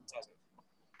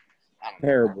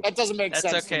 Terrible. That doesn't make That's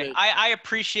sense okay. to me. I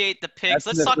appreciate the picks. That's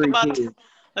Let's the talk three about keys.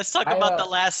 the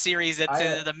last series.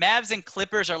 The Mavs and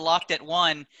Clippers are locked at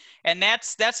 1, and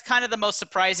that's kind of the most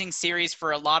surprising series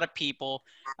for a lot of people.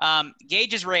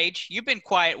 Gage's Rage, you've been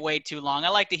quiet way too long. I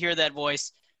like to hear that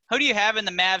voice. Who do you have in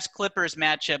the Mavs-Clippers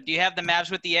matchup? Do you have the Mavs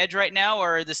with the edge right now,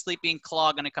 or are the sleeping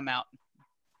Claw going to come out?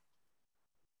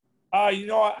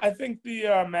 I think the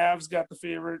Mavs got the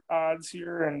favorite odds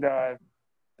here, and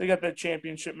they got that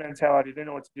championship mentality. They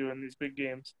know what to do in these big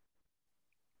games.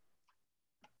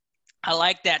 I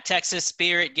like that Texas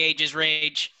spirit, Gage's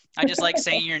Rage. I just like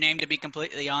saying your name, to be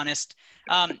completely honest.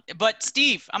 But,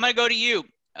 Steve, I'm going to go to you.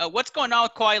 What's going on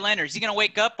with Kawhi Leonard? Is he going to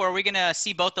wake up, or are we going to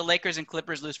see both the Lakers and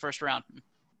Clippers lose first round?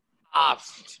 I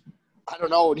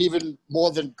don't know. And even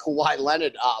more than Kawhi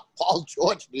Leonard, Paul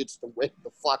George needs to wake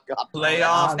the fuck up.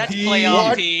 Playoff That's P.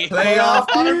 playoff P.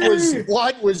 Playoff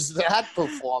What was that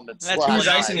performance? That's He was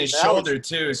right. icing his That shoulder,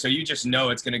 too, so you just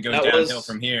know it's going to go That downhill was-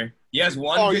 from here. He has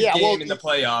one good game in the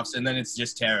playoffs, and then it's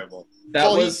just terrible. That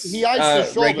was he iced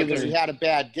his shoulder regular. because he had a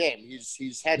bad game.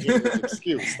 He's hedging his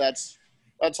excuse. That's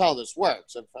how this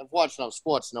works. I've watched enough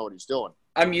sports to know what he's doing.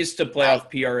 I'm used to playoff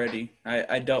P already.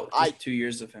 I dealt with 2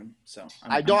 years of him, so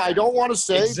I don't want to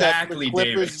say Exactly, that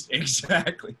the Clippers. David.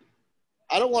 Exactly.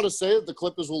 I don't want to say that the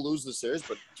Clippers will lose the series,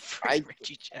 but I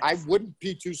wouldn't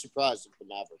be too surprised if the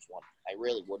Mavericks won. I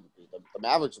really wouldn't be. The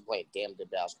Mavericks are playing damn good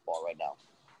basketball right now.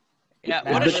 Yeah,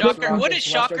 Now, what a this shocker! round What a is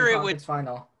shocker Western it would! Conference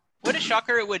Final. What a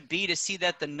shocker it would be to see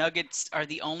that the Nuggets are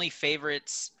the only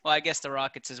favorites. Well, I guess the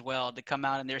Rockets as well to come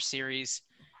out in their series.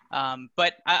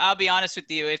 But I'll be honest with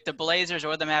you: if the Blazers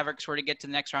or the Mavericks were to get to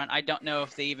the next round, I don't know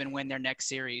if they even win their next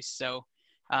series. So,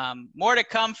 more to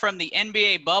come from the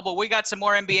NBA bubble. We got some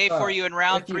more NBA for you in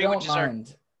round 3, which is our.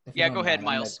 Yeah, go ahead,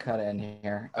 Miles. Cut in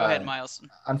here. Go ahead, Miles.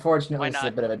 Unfortunately, Why it's a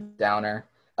not? bit of a downer.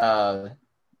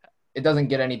 It doesn't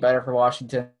get any better for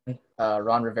Washington.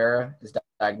 Ron Rivera is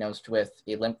diagnosed with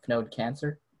a lymph node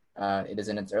cancer. It is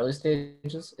in its early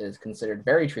stages. It is considered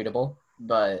very treatable,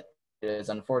 but it is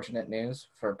unfortunate news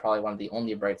for probably one of the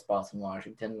only bright spots in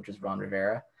Washington, which is Ron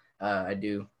Rivera. I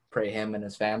do pray him and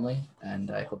his family, and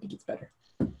I hope he gets better.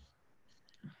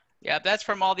 Yeah, that's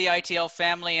from all the ITL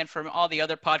family and from all the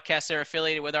other podcasts that are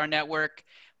affiliated with our network.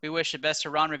 We wish the best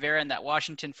to Ron Rivera and that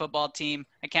Washington football team.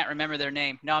 I can't remember their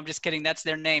name. No, I'm just kidding. That's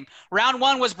their name. Round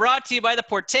 1 was brought to you by the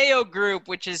Porteo Group,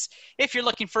 which is if you're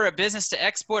looking for a business to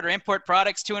export or import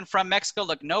products to and from Mexico,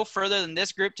 look no further than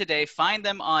this group today. Find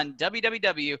them on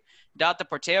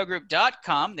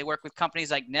www.theporteogroup.com. They work with companies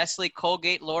like Nestle,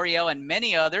 Colgate, L'Oreal, and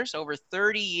many others. Over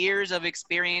 30 years of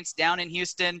experience down in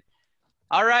Houston.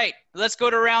 All right, let's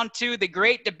go to round 2, the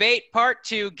great debate, part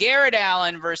 2, Garrett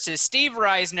Allen versus Steve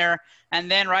Reisner.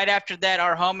 And then right after that,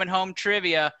 our home and home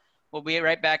trivia. We'll be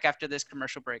right back after this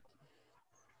commercial break.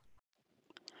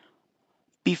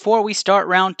 Before we start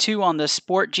round 2 on the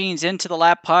Sport Genes Into the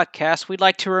Lab podcast, we'd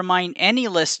like to remind any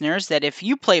listeners that if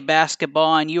you play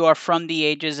basketball and you are from the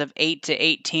ages of 8 to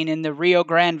 18 in the Rio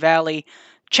Grande Valley,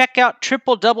 check out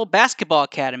Triple Double Basketball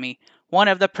Academy, one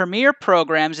of the premier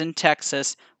programs in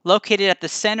Texas, located at the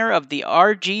center of the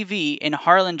RGV in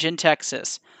Harlingen,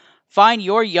 Texas. Find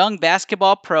your young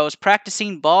basketball pros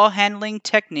practicing ball handling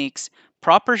techniques,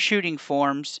 proper shooting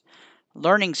forms,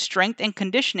 learning strength and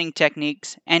conditioning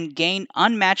techniques, and gain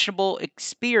unmatchable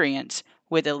experience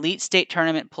with elite state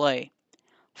tournament play.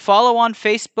 Follow on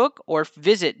Facebook or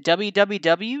visit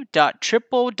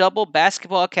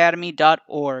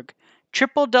www.tripledouble-basketballacademy.org.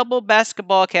 Triple Double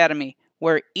Basketball Academy,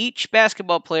 where each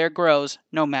basketball player grows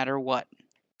no matter what.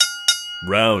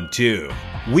 Round 2,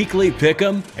 weekly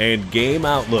pick'em and game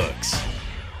outlooks.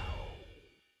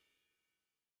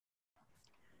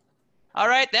 All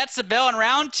right, that's the bell, and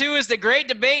round 2 is the great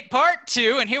debate, part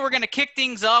 2, and here we're going to kick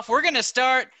things off. We're going to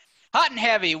start hot and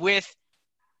heavy with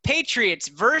Patriots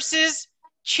versus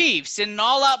Chiefs in an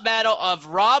all-out battle of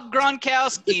Rob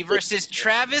Gronkowski versus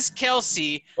Travis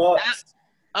Kelce.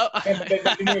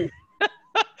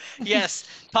 Yes,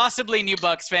 possibly new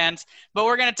Bucks fans. But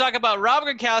we're going to talk about Rob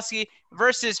Gronkowski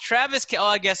versus Travis Kelce. Oh,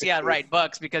 I guess, yeah, right,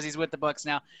 Bucks, because he's with the Bucks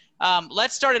now.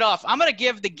 Let's start it off. I'm going to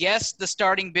give the guest the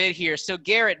starting bid here. So,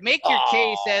 Garrett, make your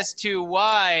case as to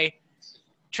why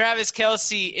Travis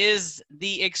Kelce is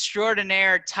the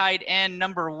extraordinaire tight end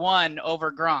number 1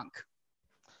 over Gronk.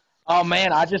 Oh,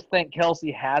 man, I just think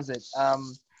Kelce has it.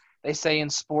 They say in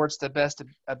sports the best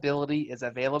ability is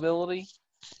availability.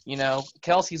 You know,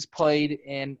 Kelce's played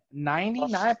in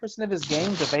 99% of his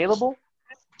games available.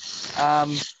 Rob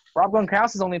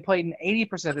Gronkowski's only played in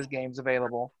 80% of his games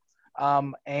available.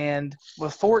 And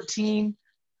with 14,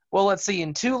 well, let's see,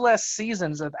 in 2 less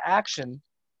seasons of action,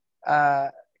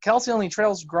 Kelce only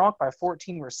trails Gronk by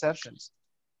 14 receptions.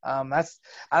 I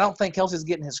don't think Kelce's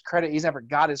getting his credit. He's never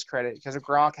got his credit because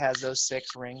Gronk has those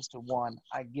 6 rings to 1.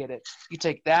 I get it. You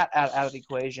take that out of the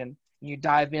equation, and you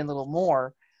dive in a little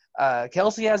more.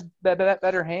 Kelce has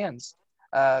better hands.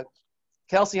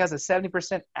 Kelce has a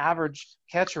 70% average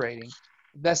catch rating.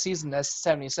 Best season, that's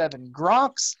 77.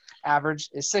 Gronk's average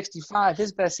is 65.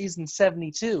 His best season,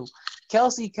 72.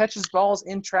 Kelce catches balls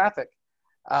in traffic.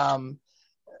 Gronk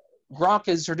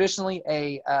is traditionally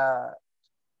a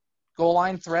goal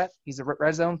line threat. He's a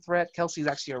red zone threat. Kelce's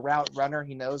actually a route runner.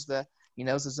 He knows the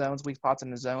zones, weak spots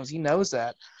in the zones. He knows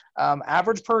that.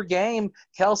 Average per game,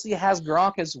 Kelce has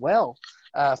Gronk as well.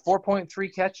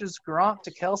 4.3 catches Gronk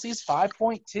to Kelce's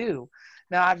 5.2.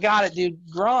 Now, I got it, dude.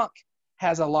 Gronk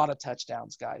has a lot of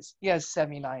touchdowns, guys. He has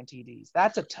 79 TDs.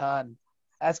 That's a ton.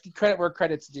 That's credit where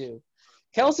credit's due.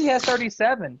 Kelce has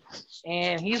 37,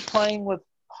 and he's playing with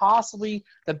possibly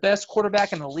the best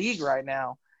quarterback in the league right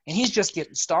now, and he's just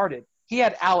getting started. He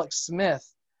had Alex Smith,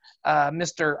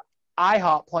 Mr.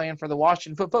 IHOP, playing for the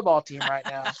Washington football team right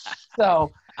now.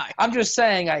 So I'm just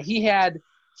saying he had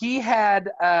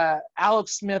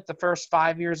Alex Smith the first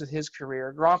 5 years of his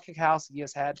career. Gronkowski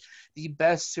has had the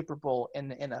best Super Bowl in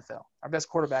the NFL, our best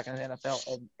quarterback in the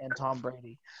NFL, and Tom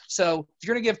Brady. So if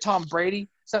you're going to give Tom Brady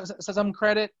some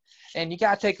credit, and you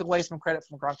got to take away some credit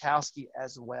from Gronkowski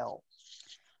as well.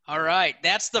 All right,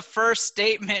 that's the first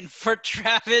statement for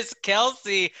Travis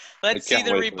Kelce. Let's see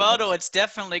the rebuttal. It's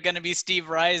definitely going to be Steve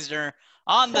Reisner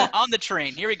on the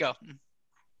train. Here we go.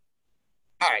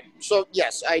 All right, so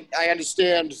yes, I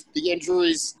understand the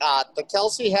injuries. The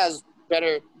Kelce has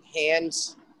better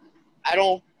hands. I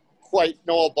don't quite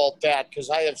know about that because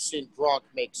I have seen Gronk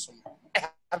make some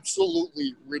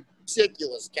absolutely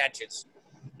ridiculous catches,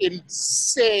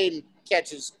 insane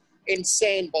catches,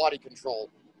 insane body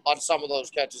control on some of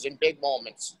those catches in big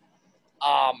moments.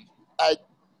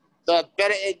 The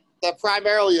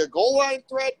primarily a goal line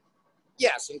threat,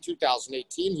 yes, in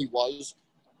 2018 he was.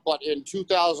 But in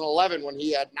 2011, when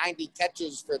he had 90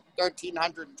 catches for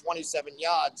 1,327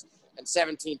 yards and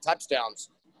 17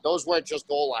 touchdowns, those weren't just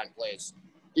goal line plays.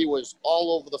 He was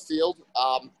all over the field.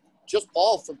 Just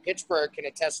Paul from Pittsburgh can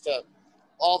attest to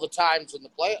all the times in the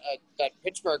play that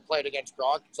Pittsburgh played against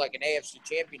Gronk. It's like an AFC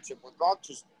championship where Gronk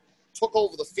just took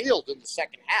over the field in the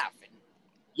second half, and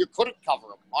you couldn't cover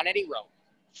him on any road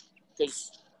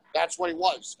because that's what he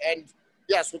was. And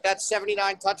yes, with that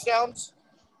 79 touchdowns,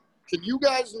 can you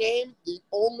guys name the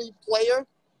only player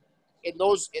in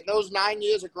those 9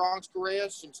 years of Gronk's career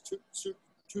since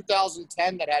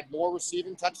 2010 that had more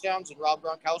receiving touchdowns than Rob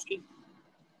Gronkowski?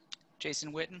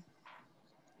 Jason Witten?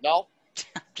 No.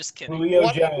 Just kidding.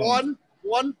 Julio Jones.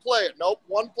 One player. Nope.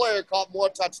 One player caught more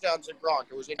touchdowns than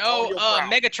Gronk. It was Antonio Brown.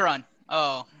 Megatron.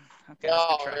 Oh. Okay.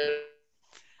 No,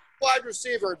 wide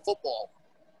receiver in football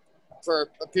for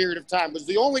a period of time was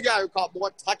the only guy who caught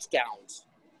more touchdowns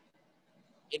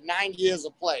in 9 years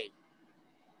of play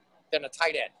than a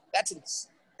tight end. That's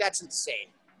insane.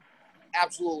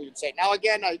 Absolutely insane. Now,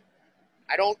 again, I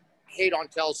don't hate on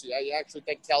Kelce. I actually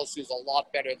think Kelce is a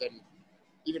lot better than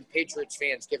even Patriots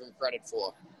fans give him credit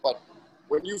for. But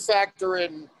when you factor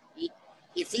in,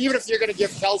 even if you're going to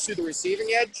give Kelce the receiving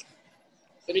edge,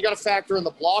 then you got to factor in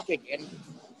the blocking. And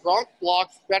Gronk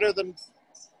blocks better than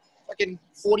fucking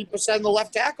 40% of the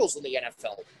left tackles in the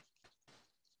NFL.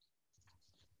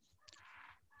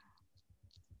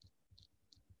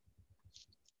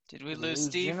 Did we lose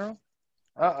Steve?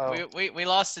 Uh-oh. We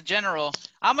lost the general.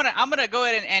 I'm gonna go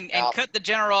ahead and cut the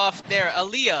general off there.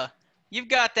 Aaliyah, you've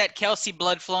got that Kelce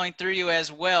blood flowing through you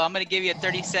as well. I'm gonna give you a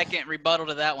 30-second rebuttal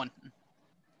to that one.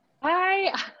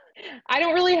 I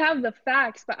don't really have the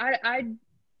facts, but I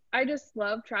just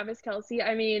love Travis Kelce.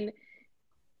 I mean,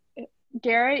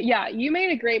 Garrett, yeah, you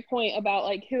made a great point about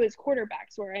like who his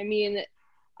quarterbacks were. I mean,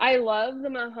 I love the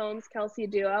Mahomes-Kelce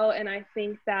duo, and I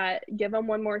think that give them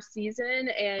one more season,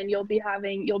 and you'll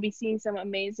be seeing some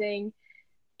amazing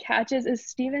catches. Is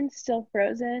Steven still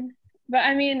frozen? But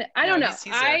I mean, I don't know.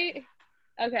 he's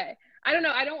Okay. I don't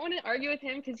know. I don't want to argue with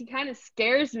him because he kind of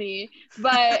scares me,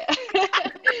 but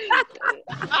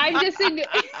I'm just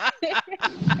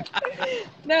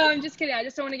no, I'm just kidding. I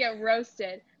just don't want to get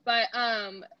roasted. But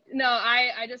no,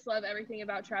 I just love everything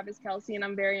about Travis Kelce, and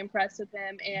I'm very impressed with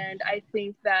him. And I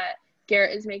think that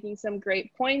Garrett is making some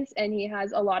great points, and he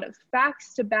has a lot of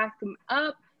facts to back him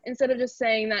up instead of just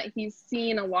saying that he's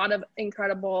seen a lot of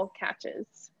incredible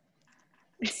catches.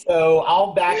 So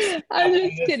I'll back. I'm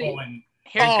just kidding. One.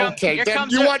 Okay, then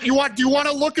do you want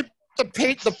to look at the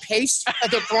pace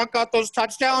that Gronk got those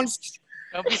touchdowns?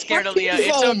 Don't be scared, Aaliyah.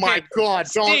 It's oh okay. my God!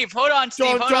 Steve, hold on,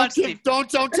 Steve. Don't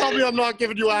tell me I'm not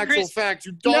giving you actual facts.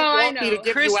 You don't want me to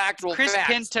give you actual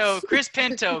facts. Chris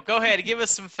Pinto, go ahead. Give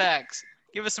us some facts.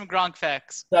 Give us some Gronk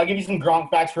facts. So I'll give you some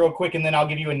Gronk facts real quick, and then I'll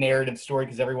give you a narrative story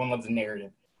because everyone loves a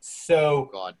narrative. So,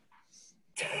 God.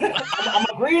 I'm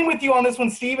agreeing with you on this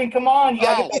one, Steven. Come on. You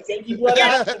gotta get that Yankee blood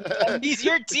out. He's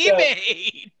your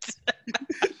teammate.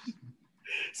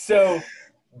 So,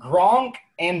 Gronk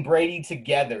and Brady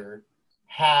together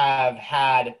have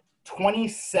had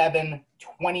 27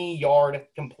 20-yard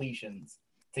completions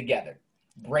together.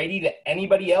 Brady to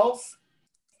anybody else,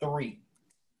 3.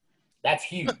 That's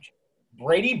huge.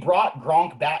 Brady brought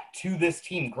Gronk back to this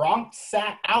team. Gronk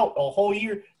sat out a whole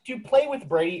year to play with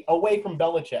Brady away from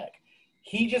Belichick.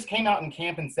 He just came out in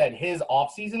camp and said his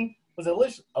offseason was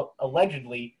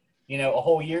allegedly, a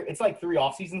whole year. It's like 3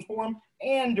 off seasons for him.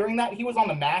 And during that, he was on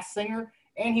The Masked Singer,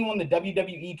 and he won the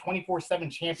WWE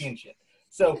 24/7 championship.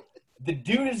 So the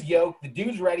dude is yoked. The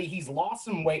dude's ready. He's lost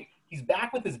some weight. He's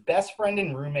back with his best friend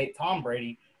and roommate, Tom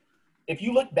Brady. If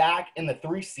you look back in the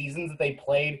 3 seasons that they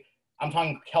played, I'm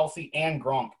talking Kelce and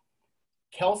Gronk.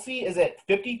 Kelce is at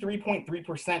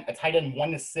 53.3%, a tight end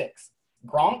 1-6.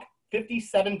 Gronk,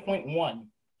 57.1.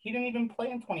 He didn't even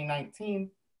play in 2019,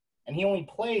 and he only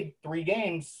played 3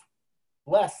 games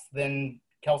less than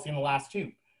Kelce in the last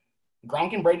 2.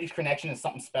 Gronk and Brady's connection is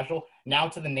something special. Now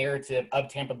to the narrative of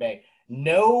Tampa Bay.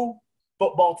 No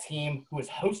football team who has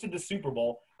hosted the Super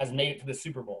Bowl has made it to the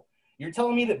Super Bowl. You're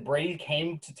telling me that Brady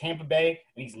came to Tampa Bay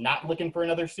and he's not looking for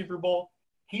another Super Bowl?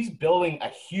 He's building a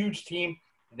huge team.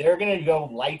 They're going to go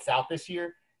lights out this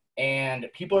year, and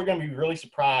people are going to be really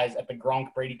surprised at the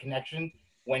Gronk-Brady connection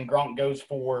when Gronk goes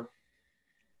for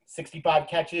 65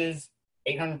 catches,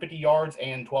 850 yards,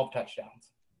 and 12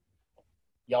 touchdowns.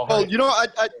 Y'all heard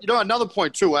another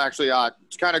point too, actually, to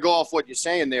kind of go off what you're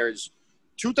saying there is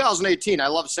 2018, I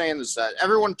love saying this,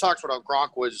 everyone talks about how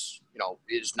Gronk was,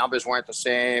 his numbers weren't the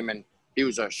same and he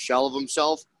was a shell of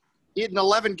himself. He had in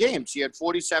 11 games, he had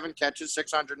 47 catches,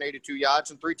 682 yards,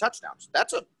 and 3 touchdowns.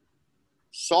 That's a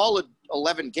solid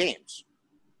 11 games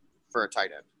for a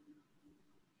tight end.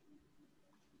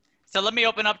 So let me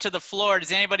open up to the floor.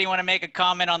 Does anybody want to make a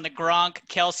comment on the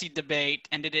Gronk-Kelce debate,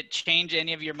 and did it change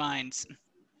any of your minds?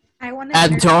 I want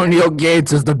Antonio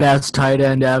Gates is the best tight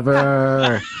end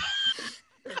ever.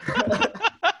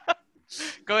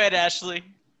 Go ahead, Ashley.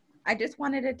 I just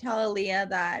wanted to tell Aaliyah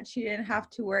that she didn't have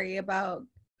to worry about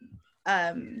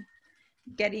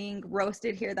getting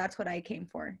roasted here. That's what I came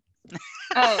for.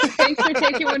 Oh, thanks for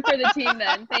taking one for the team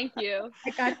then. Thank you.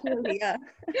 I got you, Aaliyah.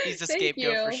 He's a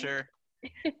scapegoat for sure.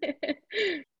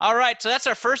 All right, so that's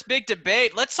our first big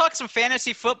debate. Let's talk some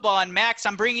fantasy football. And Max,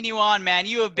 I'm bringing you on, man.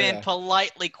 You have been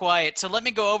politely quiet. So let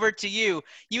me go over to you.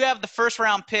 You have the first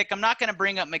round pick. I'm not going to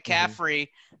bring up McCaffrey,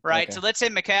 right? Okay. So let's say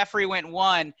McCaffrey went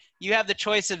 1. You have the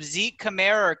choice of Zeke,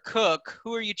 Kamara, or Cook.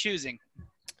 Who are you choosing?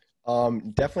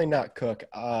 Definitely not Cook.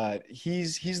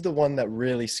 He's the one that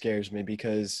really scares me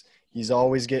because he's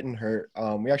always getting hurt.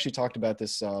 We actually talked about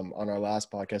this on our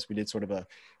last podcast. We did sort of a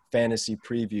fantasy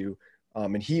preview.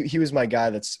 And he was my guy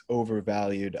that's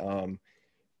overvalued.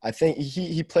 I think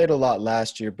he played a lot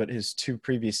last year, but his 2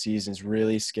 previous seasons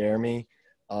really scare me.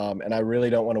 And I really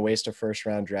don't want to waste a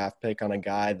first-round draft pick on a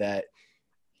guy that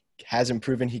hasn't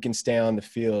proven he can stay on the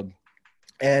field.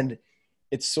 And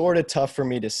it's sort of tough for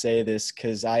me to say this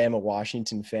because I am a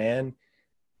Washington fan,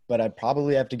 but I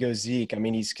probably have to go Zeke. I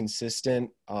mean, he's consistent.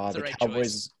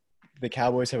 The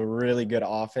Cowboys have a really good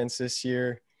offense this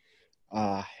year.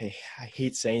 I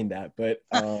hate saying that, but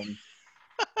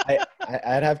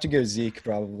I'd have to go Zeke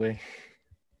probably.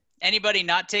 Anybody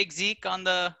not take Zeke on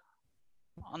the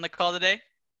call today?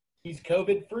 He's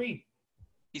COVID free.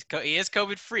 He is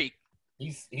COVID free.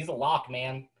 He's a lock,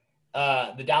 man.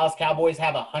 The Dallas Cowboys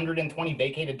have 120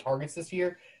 vacated targets this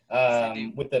year.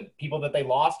 With the people that they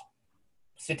lost,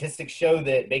 statistics show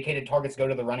that vacated targets go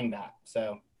to the running back.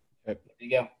 So there you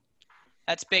go.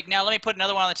 That's big. Now let me put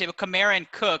another one on the table. Kamara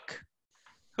and Cook.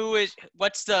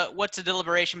 what's the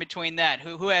deliberation between that?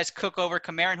 Who has Cook over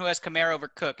Kamara and who has Kamara over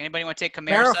Cook? Anybody want to take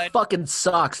Kamara's Kamara side? fucking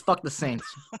sucks. Fuck the Saints.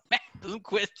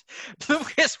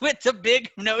 Bloomquist with the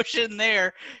big notion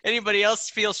there. Anybody else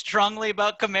feel strongly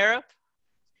about Kamara?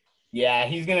 Yeah,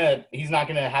 he's not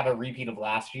gonna have a repeat of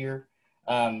last year.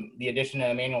 The addition of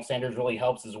Emmanuel Sanders really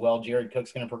helps as well. Jared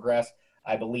Cook's gonna progress,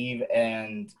 I believe,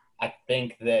 and I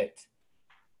think that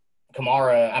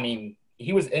Kamara, I mean,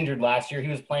 he was injured last year. He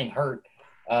was playing hurt.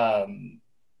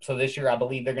 So this year, I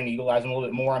believe they're going to utilize him a little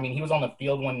bit more. I mean, he was on the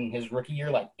field when his rookie year,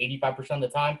 like 85% of the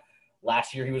time.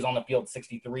 Last year, he was on the field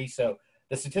 63. So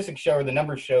the statistics show, or the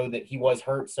numbers show that he was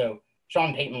hurt. So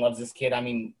Sean Payton loves this kid. I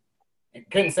mean,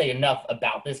 couldn't say enough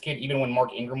about this kid, even when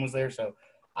Mark Ingram was there. So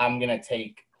I'm going to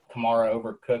take Kamara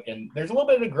over Cook. And there's a little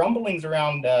bit of grumblings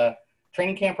around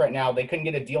training camp right now. They couldn't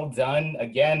get a deal done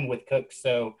again with Cook.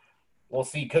 So we'll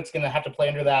see. Cook's going to have to play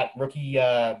under that rookie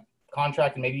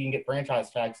contract, and maybe you can get franchise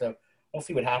tag. So we'll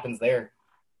see what happens there.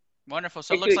 Wonderful.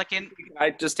 So it looks like Can I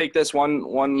just take this one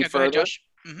Yeah, go further? ahead, Josh.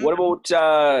 Mhm. What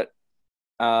about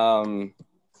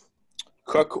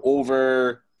Cook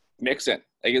over Mixon?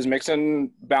 Like, is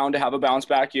Mixon bound to have a bounce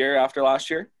back year after last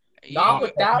year? Not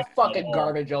with that fucking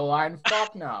garbage O-line.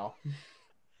 Fuck no.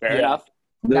 Fair enough.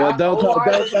 That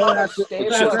O-line was don't fucking ask-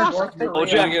 stable as North We'll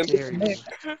Korea.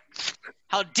 check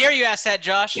How dare you ask that,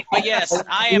 Josh? But yes,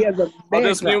 I He am. has a I'll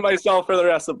just mute myself for the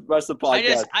rest of the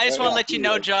podcast. I just want to let you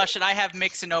know, Josh, that I have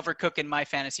Mixon over Cook in my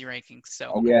fantasy rankings.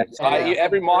 So Yeah.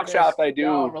 Every mock draft I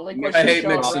do. I hate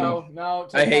Mixon. No,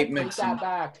 I hate take Mixon. that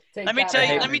back. Take let me that tell you.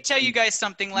 back. Let me tell you guys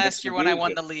something. Last year when I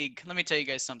won the league, let me tell you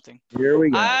guys something. Here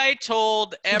we go. I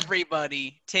told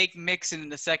everybody take Mixon in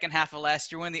the second half of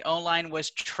last year when the O-line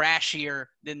was trashier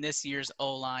than this year's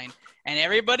O-line, and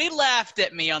everybody laughed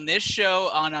at me on this show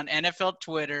on NFL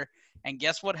Twitter. And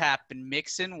guess what happened?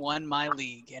 Mixon won my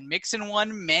league, and Mixon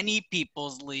won many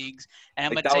people's leagues. And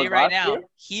I'm Like gonna that tell you was right last now,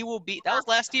 year? that was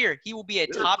last year. He will be a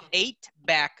top 8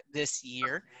 back this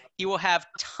year. He will have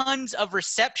tons of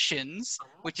receptions,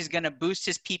 which is going to boost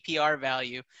his PPR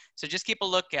value. So just keep a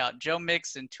lookout. Joe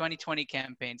Mixon 2020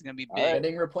 campaign is going to be big.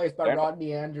 Getting replaced by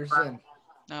Rodney Anderson.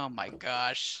 Oh my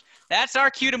gosh. That's our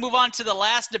cue to move on to the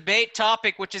last debate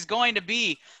topic, which is going to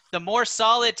be the more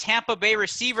solid Tampa Bay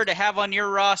receiver to have on your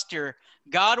roster,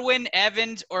 Godwin,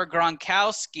 Evans, or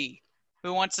Gronkowski.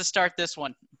 Who wants to start this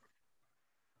one?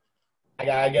 I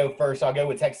gotta go first. I'll go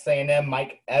with Texas A&M,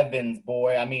 Mike Evans,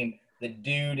 boy. I mean, the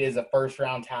dude is a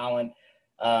first-round talent.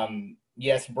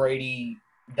 Yes, Brady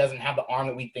doesn't have the arm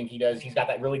that we think he does. He's got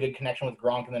that really good connection with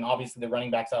Gronk, and then obviously the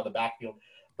running backs out of the backfield.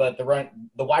 But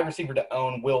the wide receiver to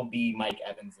own will be Mike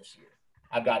Evans this year.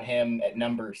 I've got him at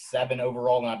number 7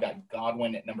 overall, and I've got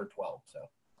Godwin at number 12. So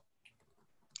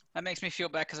that makes me feel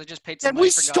bad because I just paid some Can money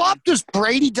we for stop Godwin. this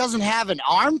Brady doesn't have an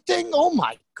arm thing? Oh,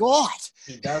 my God.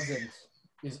 He doesn't.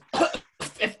 He's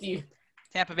 50.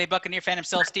 Tampa Bay Buccaneer fan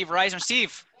himself, Steve Reisner.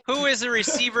 Steve, who is the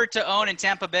receiver to own in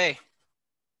Tampa Bay?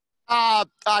 I'd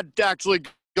actually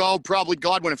go probably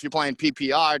Godwin if you're playing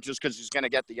PPR, just because he's going to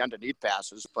get the underneath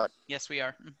passes. But Yes, we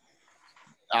are.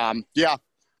 yeah,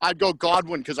 I'd go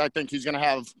Godwin because I think he's going to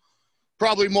have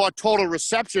probably more total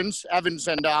receptions. Evans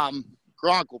and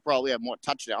Gronk will probably have more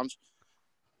touchdowns.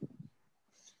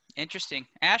 Interesting.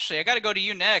 Ashley, I got to go to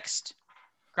you next.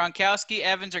 Gronkowski,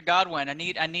 Evans, or Godwin? I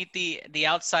need the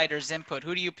outsider's input.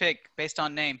 Who do you pick based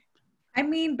on name? I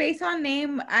mean, based on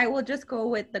name, I will just go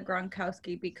with the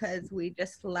Gronkowski because we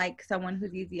just like someone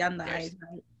who's easy on the eyes.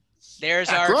 Right? There's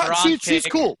our Gronk, Gronk she's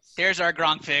pick. cool. There's our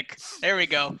Gronk pick. There we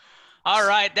go. All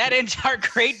right, that ends our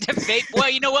great debate. Well,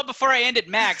 you know what? Before I end it,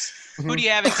 Max, who do you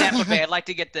have in Tampa Bay? I'd like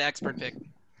to get the expert pick.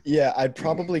 Yeah, I'd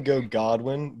probably go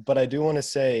Godwin, but I do want to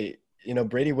say,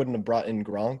 Brady wouldn't have brought in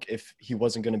Gronk if he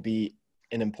wasn't going to be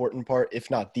an important part,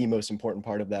 if not the most important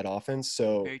part of that offense.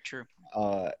 So Very true.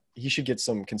 He should get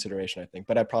some consideration, I think,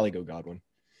 but I'd probably go Godwin.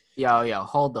 Yo,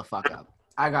 hold the fuck up.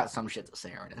 I got some shit to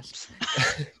say, Ernest.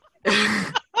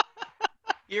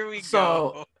 Here we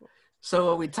go. So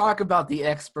when we talk about the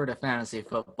expert of fantasy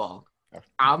football,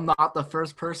 I'm not the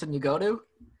first person you go to.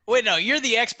 Wait, no, you're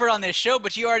the expert on this show,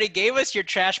 but you already gave us your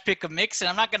trash pick of Mixon.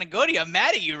 I'm not going to go to you. I'm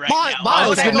mad at you right now. Miles, Why you're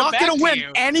would I not go going back to win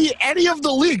you? any of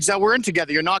the leagues that we're in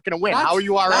together. You're not going to win. How are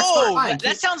you our No, expert?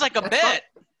 that sounds like a bet.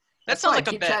 That sounds like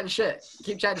a Keep bet. chatting shit.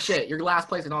 Keep chatting shit. You're last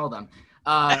place in all of them.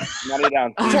 Money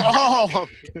down. Oh.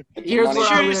 Here's where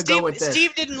I'm going to go with this.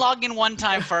 Steve didn't log in one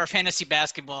time for fantasy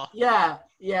basketball. Yeah.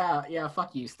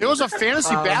 Fuck you, Steve. There was a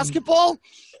fantasy basketball?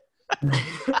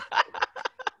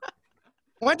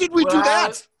 When did we do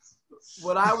that?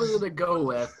 What I was going to go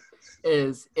with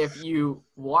is if you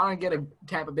want to get a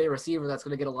Tampa Bay receiver that's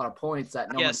going to get a lot of points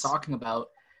that no one's talking about,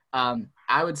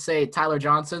 I would say Tyler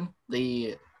Johnson,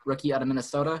 the rookie out of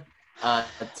Minnesota.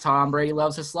 Tom Brady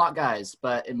loves his slot guys,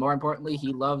 but more importantly,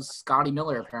 he loves Scotty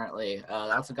Miller, apparently.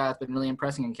 That's a guy that's been really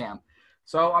impressing in camp.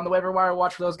 So on the waiver wire,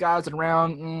 watch for those guys at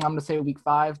around, I'm going to say week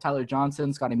 5, Tyler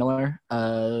Johnson, Scotty Miller.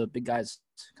 Big guys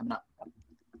coming up.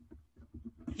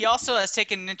 He also has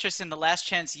taken an interest in the last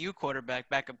chance U quarterback,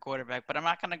 backup quarterback, but I'm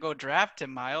not going to go draft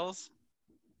him, Miles.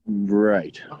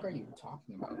 Right. What are you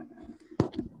talking about?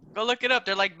 Go look it up.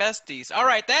 They're like besties. All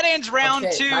right, that ends round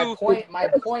 2. My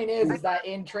point is that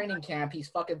in training camp, he's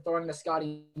fucking throwing to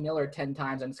Scotty Miller 10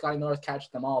 times, and Scotty Miller's catching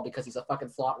them all because he's a fucking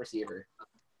slot receiver.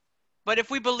 But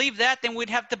if we believe that, then we'd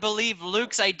have to believe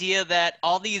Luke's idea that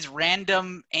all these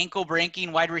random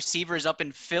ankle-breaking wide receivers up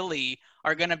in Philly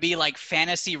are going to be like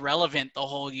fantasy relevant the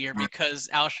whole year because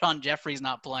Alshon Jeffrey's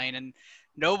not playing, and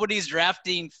nobody's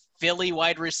drafting Philly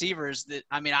wide receivers.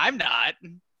 I'm not.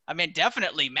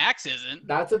 Definitely Max isn't.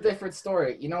 That's a different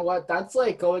story. You know what? That's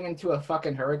like going into a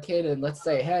fucking hurricane and let's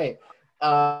say, hey,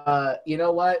 you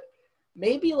know what?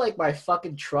 Maybe like my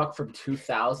fucking truck from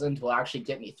 2000 will actually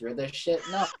get me through this shit.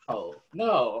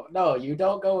 No, you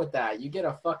don't go with that. You get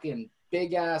a fucking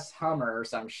big ass Hummer or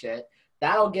some shit.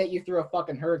 That'll get you through a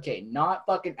fucking hurricane, not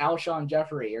fucking Alshon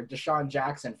Jeffrey or Deshaun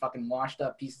Jackson, fucking washed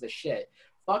up pieces of shit.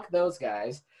 Fuck those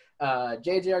guys.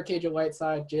 JJR, KJ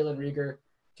Whiteside, Jalen Rieger,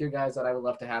 2 guys that I would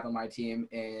love to have on my team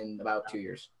in about 2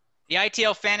 years. The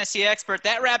ITL Fantasy Expert.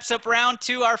 That wraps up round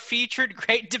 2, our featured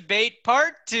great debate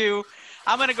part 2.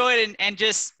 I'm going to go ahead and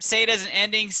just say it as an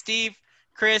ending. Steve,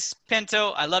 Chris,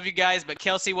 Pinto, I love you guys, but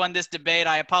Kelsey won this debate.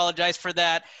 I apologize for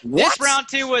that. What? This round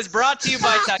 2 was brought to you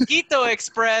by Taquito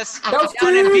Express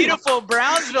down in beautiful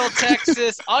Brownsville,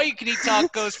 Texas. All you can eat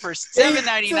tacos for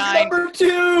 $7.99. Number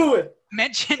 2.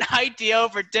 Mention ITO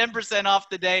for 10% off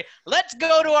today. Let's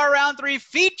go to our round 3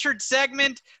 featured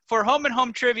segment for Home and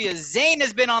Home Trivia. Zane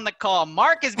has been on the call.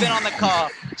 Mark has been on the call.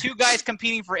 2 guys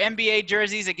competing for NBA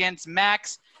jerseys against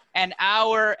Max. And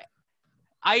our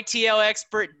ITL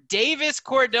expert, Davis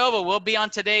Cordova, will be on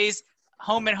today's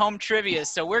Home and Home Trivia.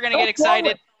 So we're going to get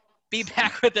excited. Be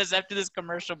back with us after this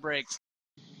commercial break.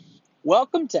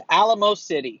 Welcome to Alamo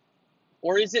City.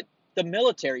 Or is it the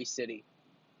Military City?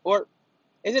 Or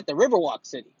is it the Riverwalk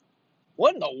City?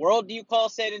 What in the world do you call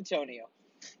San Antonio?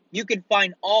 You can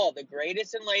find all the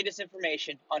greatest and latest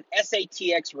information on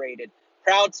SATX Rated,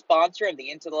 proud sponsor of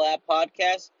the Into the Lab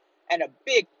podcast, and a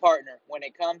big partner when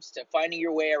it comes to finding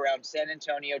your way around San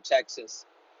Antonio, Texas.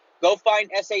 Go find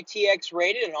SATX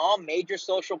Rated on all major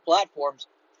social platforms.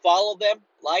 Follow them,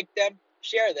 like them,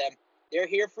 share them. They're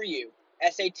here for you.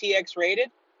 SATX Rated,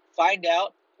 find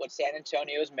out what San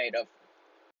Antonio is made of.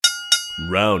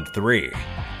 Round 3.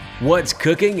 What's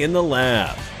cooking in the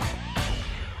lab?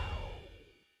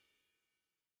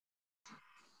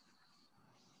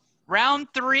 Round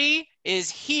 3 is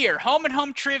here, Home and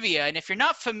Home Trivia. And if you're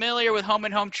not familiar with Home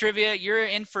and Home Trivia, you're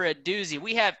in for a doozy.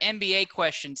 We have NBA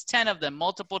questions, 10 of them,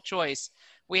 multiple choice.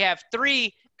 We have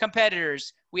 3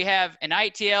 competitors. We have an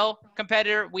ITL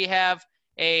competitor. We have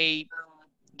a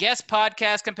guest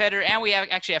podcast competitor, and we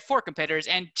actually have 4 competitors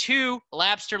and 2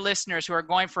 Labster listeners who are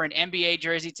going for an NBA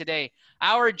jersey today.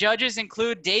 Our judges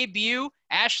include debut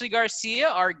Ashley Garcia,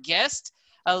 our guest,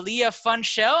 Aaliyah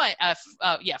Funshell,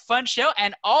 Funshell,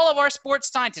 and all of our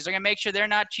sports scientists are going to make sure they're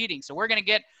not cheating. So we're going to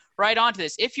get right onto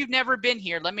this. If you've never been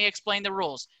here, let me explain the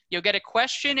rules. You'll get a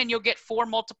question, and you'll get 4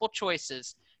 multiple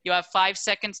choices. You'll have 5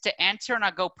 seconds to answer, and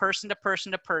I'll go person to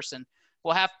person to person.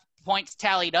 We'll have points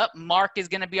tallied up. Mark is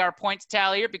going to be our points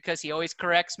tallier because he always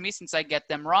corrects me since I get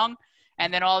them wrong.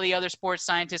 And then all the other sports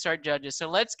scientists are judges. So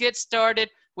let's get started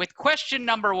with question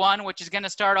number 1, which is going to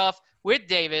start off with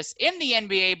Davis. In the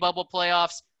NBA bubble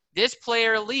playoffs, this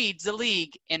player leads the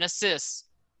league in assists.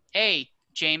 A,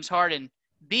 James Harden.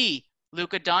 B,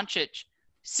 Luka Doncic.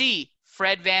 C,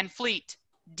 Fred VanVleet.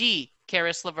 D,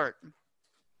 Karis LeVert. I'm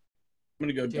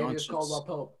going to go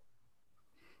Doncic.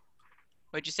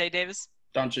 What'd you say, Davis?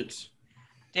 Doncic.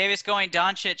 Davis going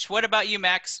Doncic. What about you,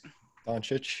 Max?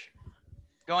 Doncic.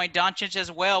 Going Doncic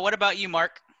as well. What about you,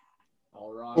 Mark?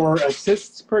 All right. Or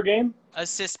assists per game?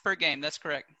 Assists per game. That's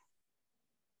correct.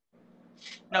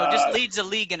 No, just leads the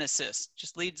league in assists.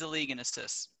 Just leads the league in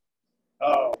assists.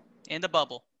 Oh. In the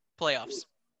bubble. Playoffs.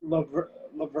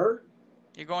 LeVert?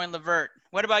 You're going LeVert.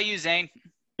 What about you, Zane?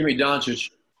 Give me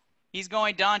Doncic. He's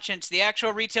going Doncic. The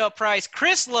actual retail price.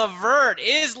 Chris LeVert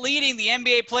is leading the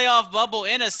NBA playoff bubble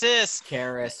in assists.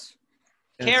 Karis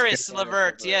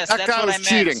LeVert. Yes, that that's guy what was I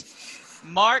meant. cheating.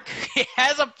 Mark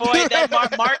has a point.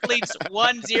 That Mark leads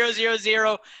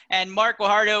 1-0-0-0. And Mark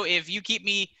Guajardo, if you keep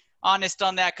me honest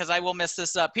on that, because I will mess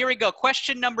this up. Here we go.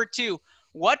 Question number 2.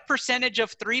 What percentage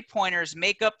of three-pointers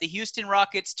make up the Houston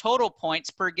Rockets' total points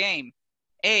per game?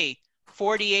 A,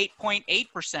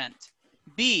 48.8%,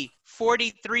 B,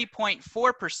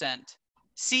 43.4%,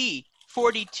 C,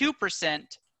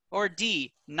 42%, or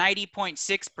D,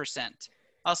 90.6%?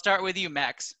 I'll start with you,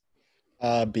 Max.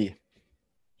 B.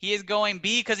 He is going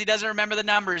B because he doesn't remember the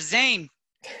numbers. Zane.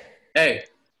 A.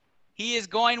 He is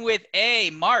going with A.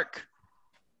 Mark.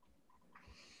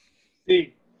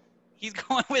 C. He's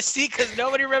going with C because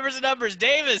nobody remembers the numbers.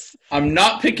 Davis. I'm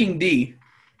not picking D.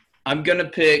 I'm going to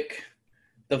pick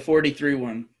the 43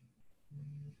 one.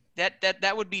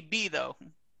 That would be B, though.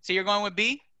 So you're going with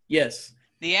B? Yes.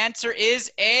 The answer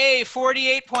is A,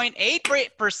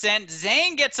 48.8%.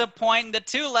 Zane gets a point. The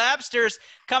two Labsters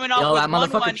coming off Yo, with that 1-1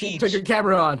 motherfucker cheating. each. Put your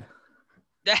camera on.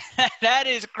 That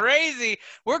is crazy.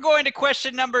 We're going to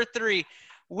question number 3.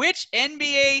 Which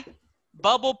NBA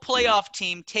bubble playoff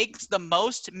team takes the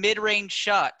most mid-range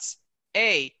shots?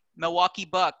 A, Milwaukee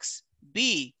Bucks.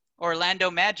 B,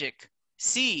 Orlando Magic.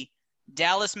 C,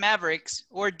 Dallas Mavericks.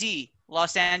 Or D,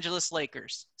 Los Angeles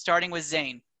Lakers? Starting with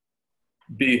Zane.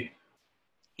 B.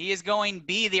 He is going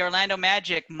B, the Orlando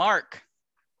Magic. Mark.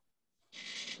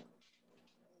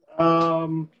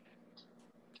 We'll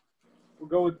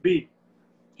go with B.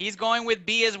 He's going with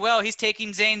B as well. He's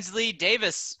taking Zane's lead.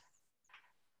 Davis.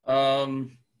 You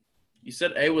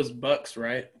said A was Bucks,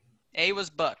 right? A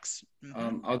was Bucks.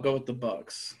 Mm-hmm. I'll go with the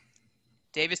Bucks.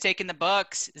 Davis taking the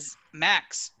Bucks.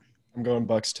 Max. I'm going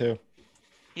Bucks too.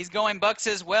 He's going Bucks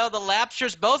as well. The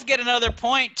Lapsters both get another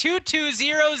point.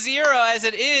 2-2-0-0 as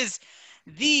it is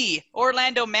the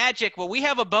Orlando Magic. Well, we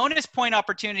have a bonus point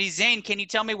opportunity. Zane, can you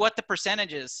tell me what the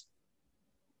percentage is?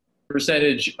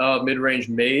 Percentage of mid-range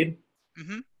made?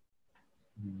 Mm-hmm.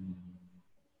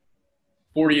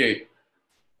 48.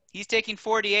 He's taking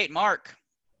 48. Mark.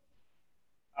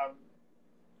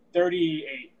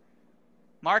 38.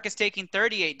 Mark is taking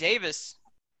 38. Davis.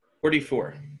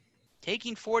 44.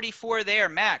 Taking 44 there.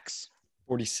 Max.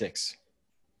 46.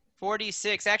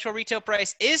 46. Actual retail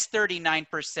price is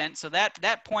 39%, so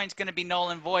that point's going to be null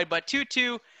and void. But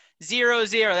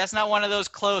 2-2-0-0. That's not one of those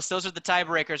close. Those are the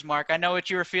tiebreakers, Mark. I know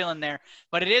what you were feeling there.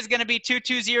 But it is going to be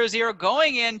 2-2-0-0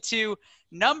 going into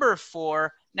number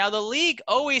 4. Now, the league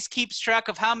always keeps track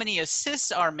of how many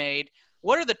assists are made.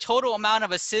 What are the total amount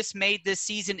of assists made this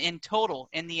season in total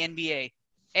in the NBA?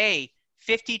 A,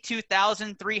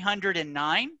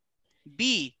 52,309.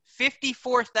 B,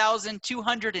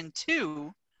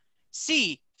 54,202.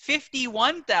 C,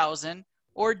 51,000.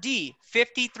 Or D,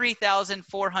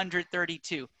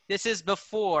 53,432. This is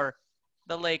before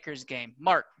the Lakers game.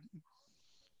 Mark.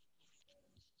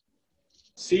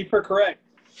 C per correct.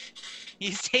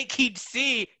 He's taking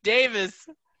C. Davis.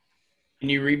 Can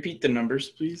you repeat the numbers,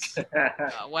 please?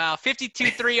 Wow.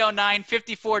 52,309,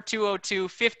 54,202,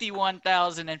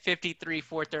 51,000, and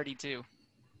 53,432.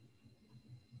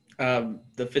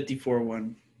 The 54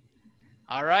 one.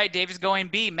 All right. Davis going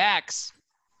B. Max.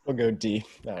 We'll go D.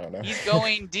 I don't know. He's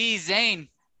going D. Zane.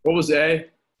 What was A?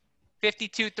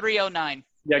 52,309.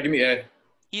 Yeah, give me A.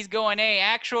 He's going A.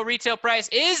 Actual retail price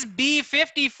is B,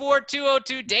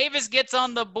 54,202. Davis gets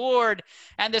on the board,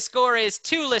 and the score is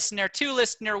 2 listener,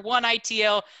 1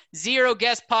 ITL, 0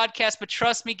 guest podcast. But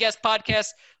trust me, guest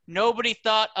podcast, nobody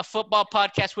thought a football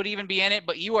podcast would even be in it,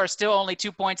 but you are still only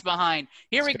 2 points behind.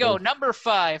 Here we go. Number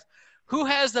 5. Who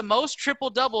has the most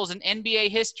triple-doubles in NBA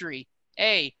history?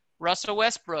 A, Russell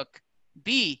Westbrook.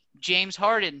 B, James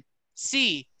Harden.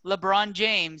 C, LeBron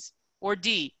James. Or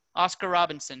D, Oscar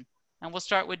Robinson. And we'll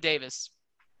start with Davis.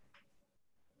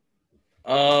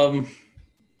 Oh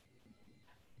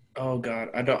God,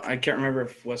 I can't remember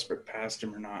if Westbrook passed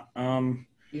him or not.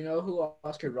 You know who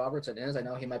Oscar Robertson is? I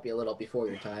know he might be a little before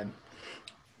your time.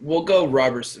 We'll go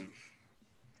Robertson.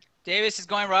 Davis is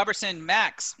going Robertson.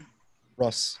 Max.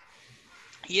 Russ.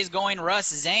 He is going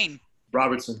Russ. Zane.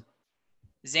 Robertson.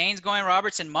 Zane's going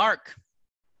Robertson. Mark.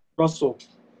 Russell.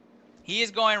 He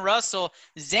is going Russell.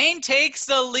 Zane takes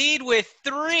the lead with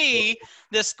 3.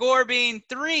 The score being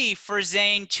 3 for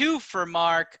Zane, 2 for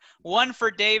Mark, 2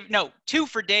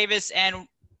 for Davis, and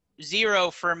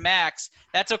 0 for Max.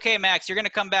 That's okay, Max. You're going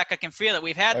to come back. I can feel it.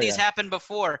 We've had these happen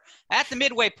before. At the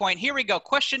midway point, here we go.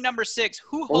 Question number 6.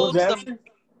 Who holds the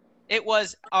 – It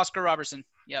was Oscar Robertson.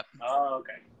 Yep. Oh,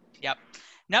 okay. Yep.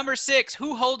 Number 6.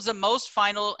 Who holds the most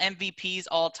final MVPs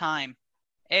all time?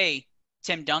 A,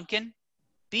 Tim Duncan.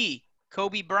 B,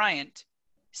 Kobe Bryant.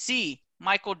 C,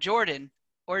 Michael Jordan.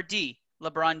 Or D,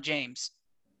 LeBron James.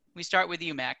 We start with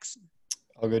you, Max.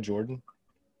 I'll go Jordan.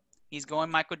 He's going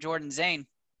Michael Jordan. Zane.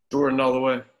 Jordan all the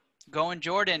way. Going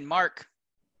Jordan. Mark.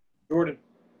 Jordan.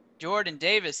 Jordan.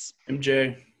 Davis.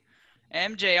 MJ.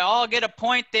 MJ. All get a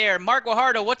point there. Mark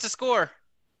Guajardo, what's the score?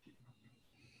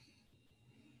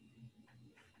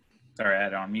 Sorry, I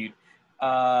had it on mute.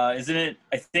 Isn't it?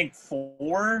 I think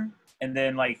 4, and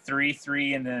then like 3,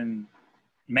 3, and then.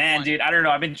 Man, dude, I don't know.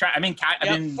 I've been trying.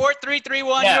 Yep, 4, 3, 3,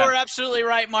 1. Yeah. You were absolutely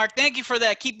right, Mark. Thank you for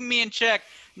that, keeping me in check.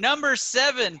 Number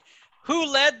 7. Who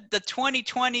led the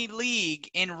 2020 league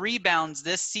in rebounds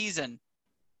this season?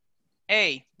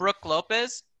 A. Brooke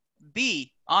Lopez.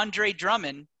 B. Andre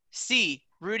Drummond. C.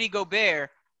 Rudy Gobert.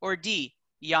 Or D.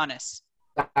 Giannis.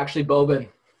 Actually, Boban.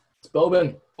 It's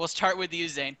Boban. We'll start with you,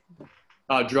 Zane.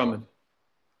 Drummond.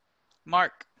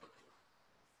 Mark.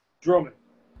 Drummond.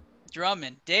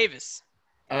 Drummond. Davis.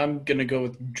 I'm gonna go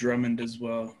with Drummond as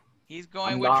well. He's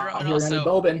going with Drummond hearing any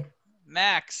also. Boban.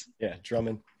 Max. Yeah,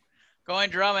 Drummond. Going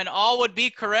Drummond. All would be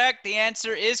correct. The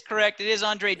answer is correct. It is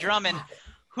Andre Drummond.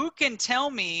 Who can tell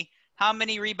me how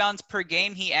many rebounds per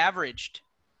game he averaged?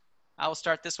 I will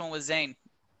start this one with Zane.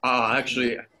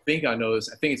 Actually, I think I know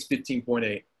this. I think it's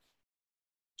 15.8.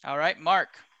 All right,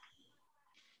 Mark.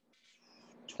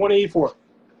 24.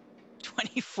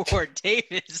 24.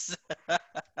 Davis.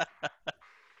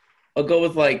 I'll go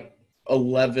with like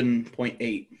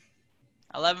 11.8.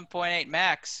 11.8.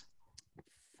 Max.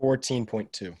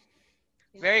 14.2.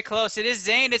 Very close. It is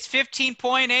Zane. It's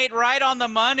 15.8, right on the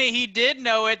money. He did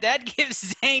know it. That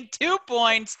gives Zane 2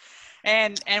 points.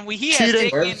 And he has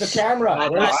taken Where's the camera?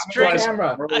 Where's the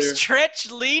camera? a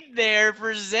stretch lead there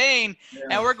for Zane. Yeah.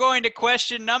 And we're going to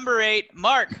question number 8.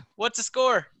 Mark, what's the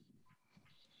score?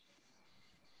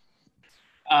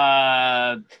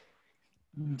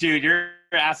 Dude, you're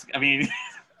asking. I mean,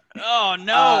 oh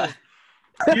no.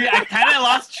 Dude, I kind of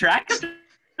lost track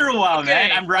for a while, Okay,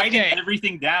 man. I'm writing okay.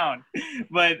 everything down,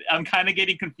 but I'm kind of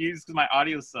getting confused because my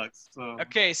audio sucks. So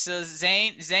Okay, so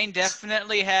Zane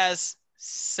definitely has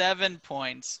 7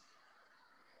 points.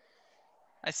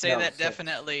 I say No, that 6.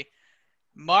 definitely.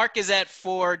 Mark is at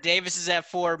 4, Davis is at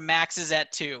 4, Max is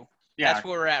at 2. Yeah. That's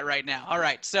where we're at right now. All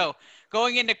right, so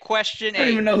going into question I don't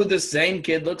 8. even know who this Zane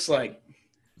kid looks like.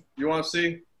 You want to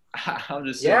see? I'm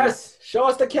just saying. Yes. Show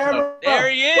us the camera. There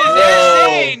he is. Whoa. There's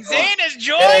Zane. Zane has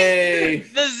joined Hey.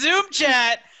 the Zoom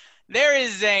chat. There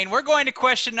is Zane. We're going to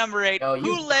question number 8. Oh, you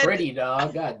Who led pretty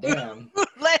dog. God damn. Who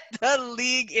led the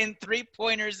league in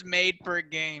three-pointers made per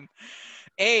game?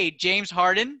 A. James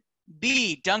Harden.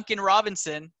 B. Duncan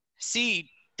Robinson. C.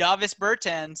 Davis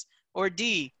Bertans. Or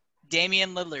D.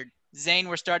 Damian Lillard. Zane,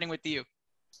 we're starting with you.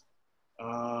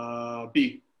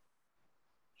 B.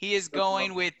 He is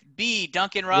going with B.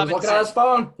 Duncan He was looking at his Robinson.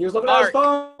 phone. He was looking at his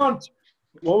phone.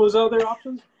 What was the other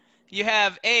options? You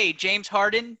have A. James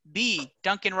Harden. B.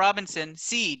 Duncan Robinson.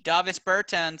 C. Davis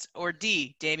Bertans. Or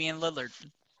D. Damian Lillard.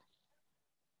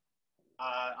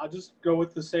 I'll just go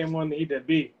with the same one that he did,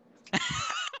 B.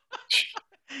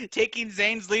 Taking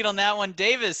Zane's lead on that one.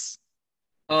 Davis.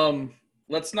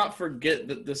 Let's not forget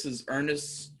that this is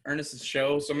Ernest's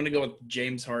show, so I'm gonna go with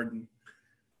James Harden.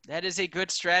 That is a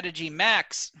good strategy.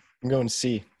 Max. I'm going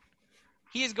C.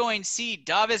 He is going C,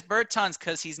 Davis Bertans,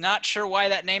 because he's not sure why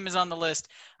that name is on the list.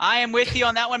 I am with you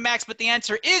on that one, Max, but the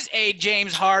answer is A,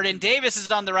 James Harden. Davis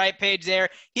is on the right page there.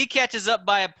 He catches up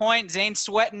by a point. Zane's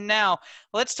sweating now.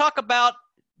 Let's talk about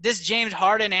this James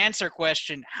Harden answer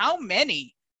question. How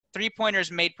many three-pointers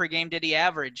made per game did he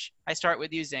average? I start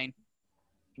with you, Zane.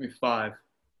 Give me 5.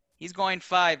 He's going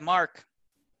 5. Mark.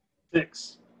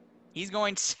 6. He's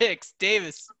going 6.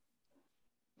 Davis.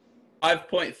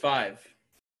 5.5.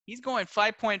 He's going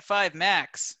 5.5.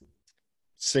 Max.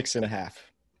 6.5.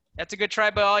 That's a good try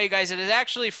by all you guys. It is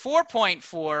actually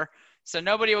 4.4, so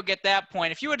nobody will get that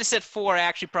point. If you would have said 4, I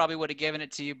actually probably would have given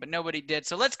it to you, but nobody did.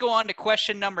 So let's go on to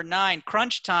question number 9,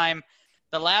 crunch time.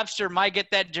 The Labster might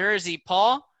get that jersey.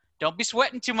 Paul, don't be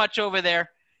sweating too much over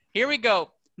there. Here we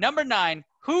go. Number 9,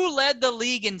 who led the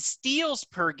league in steals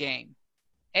per game?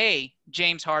 A,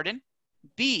 James Harden.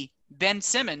 B, Ben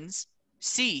Simmons.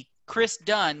 C, Chris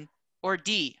Dunn. Or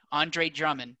D, Andre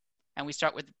Drummond. And we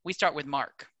start with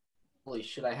Mark. Holy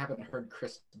shit, I haven't heard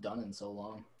Chris Dunn in so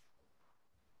long.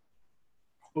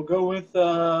 We'll go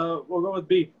with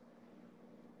B.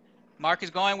 Mark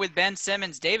is going with Ben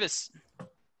Simmons. Davis.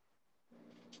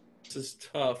 This is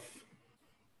tough,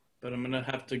 but I'm gonna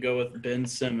have to go with Ben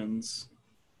Simmons.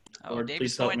 Lord, Davis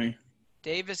please help going, me.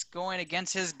 Davis going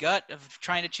against his gut of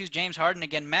trying to choose James Harden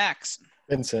again. Max.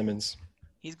 Ben Simmons.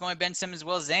 He's going Ben Simmons as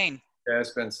well. Zane. Yeah,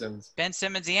 it's Ben Simmons. Ben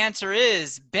Simmons. The answer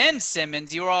is Ben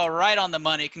Simmons. You were all right on the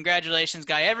money. Congratulations,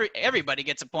 guy. Everybody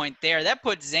gets a point there. That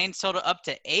puts Zane's total up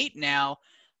to 8 now.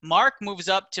 Mark moves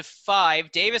up to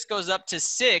 5. Davis goes up to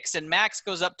 6, and Max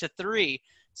goes up to 3.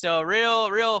 So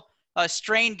real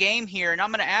strained game here. And I'm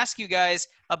going to ask you guys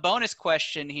a bonus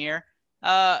question here.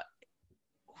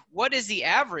 What is the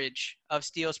average of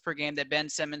steals per game that Ben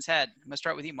Simmons had? I'm going to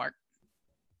start with you, Mark.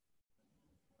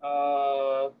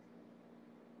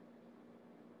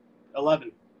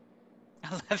 11.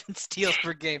 11 steals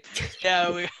per game.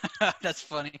 Yeah, that's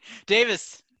funny.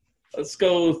 Davis. Let's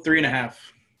go 3.5.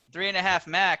 3.5.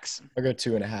 Max. I'll go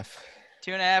 2.5.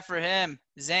 2.5 for him.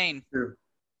 Zane. 2.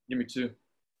 Give me 2.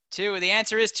 2. The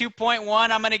answer is 2.1.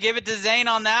 I'm going to give it to Zane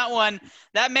on that one.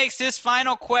 That makes this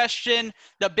final question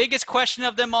the biggest question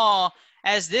of them all,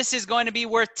 as this is going to be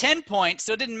worth 10 points.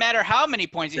 So it didn't matter how many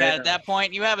points you had at that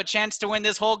point. You have a chance to win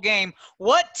this whole game.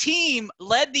 What team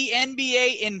led the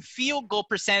NBA in field goal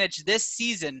percentage this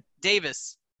season?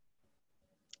 Davis.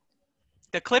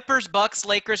 The Clippers, Bucks,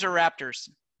 Lakers, or Raptors?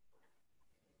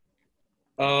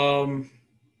 Let's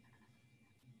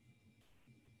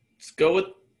go with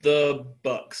the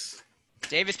Bucks.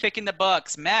 Davis picking the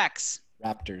Bucks. Max.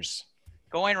 Raptors.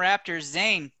 Going Raptors.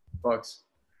 Zane. Bucks.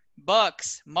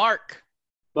 Bucks. Mark.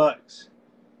 Bucks.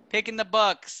 Picking the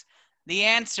Bucks. The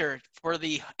answer for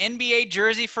the NBA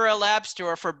jersey for a lab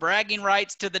store for bragging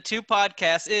rights to the 2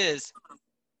 podcasts is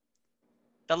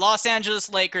the Los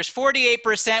Angeles Lakers,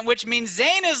 48%, which means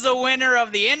Zane is the winner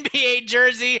of the NBA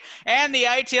jersey and the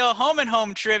ITL Home and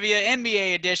Home Trivia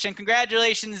NBA edition.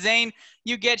 Congratulations, Zane.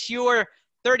 You get your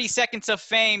 30 seconds of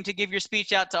fame to give your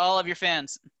speech out to all of your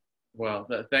fans. Well,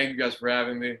 thank you guys for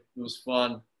having me. It was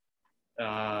fun.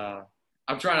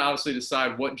 I'm trying to honestly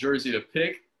decide what jersey to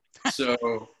pick.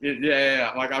 So,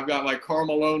 yeah. Like, I've got, like, Karl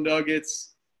Malone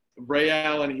Nuggets, Ray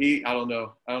Allen Heat. I don't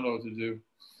know what to do.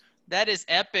 That is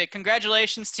epic.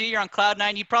 Congratulations to you. You're on Cloud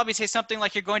 9. You'd probably say something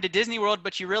like you're going to Disney World,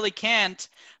 but you really can't.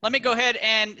 Let me go ahead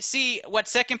and see what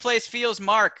second place feels.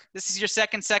 Mark, this is your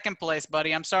second place,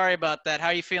 buddy. I'm sorry about that. How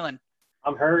are you feeling?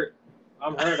 I'm hurt.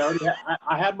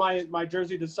 I had my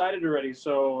jersey decided already.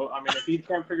 So, I mean, if he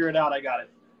can't figure it out, I got it.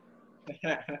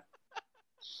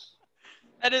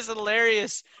 That is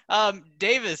hilarious.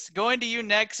 Davis, going to you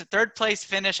next. Third place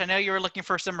finish. I know you were looking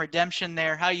for some redemption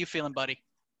there. How are you feeling, buddy?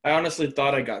 I honestly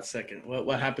thought I got second.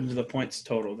 What happened to the points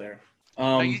total there?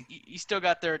 You still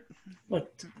got third.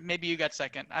 What? Maybe you got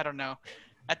second. I don't know.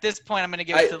 At this point, I'm going to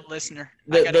give it to the listener.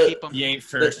 I got to keep them. You ain't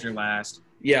first or last.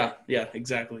 Yeah,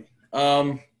 exactly.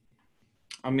 I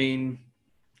mean,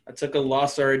 I took a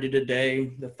loss already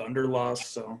today, the Thunder loss,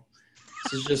 so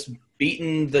this is just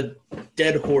beating the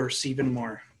dead horse even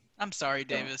more. I'm sorry,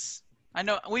 Davis. I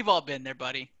know we've all been there,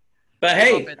 buddy. But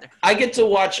hey, I get to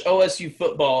watch OSU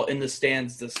football in the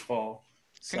stands this fall.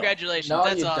 So. Congratulations. No,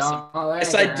 That's you awesome. don't.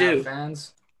 Yes, I do.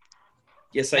 Fans.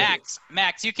 Yes, I do.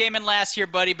 Max, you came in last year,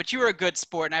 buddy, but you were a good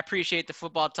sport, and I appreciate the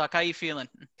football talk. How you feeling?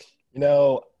 You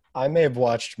know, I may have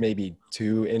watched maybe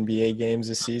 2 NBA games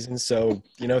this season, so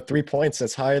 3 points,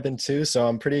 that's higher than 2. So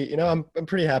I'm pretty, I'm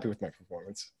pretty happy with my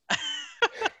performance.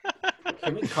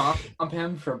 Can we comp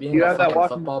him for being a fucking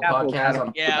football podcast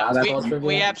on basketball trivia?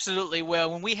 We absolutely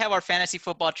will. When we have our fantasy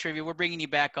football trivia, we're bringing you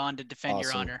back on to defend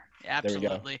your honor.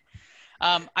 Absolutely.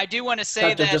 I do want to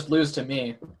say that just lose to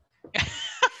me.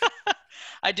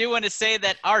 I do want to say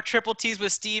that our Triple T's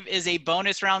with Steve is a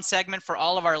bonus round segment for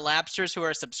all of our Labsters who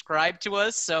are subscribed to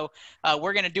us. So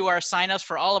we're going to do our signups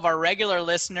for all of our regular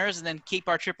listeners and then keep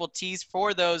our Triple T's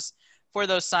for those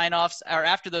sign-offs or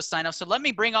after those sign-offs. So let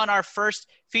me bring on our first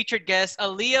featured guest,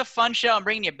 Aaliyah Funchal. I'm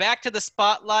bringing you back to the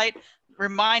spotlight.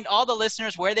 Remind all the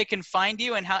listeners where they can find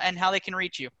you and how they can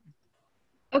reach you.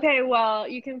 Okay, well,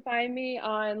 you can find me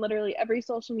on literally every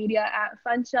social media at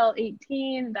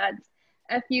Funchell18. That's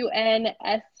FUNSCHELLE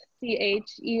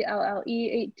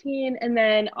 18. And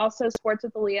then also Sports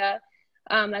with Aaliyah.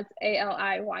 That's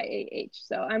ALIYAH.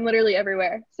 So I'm literally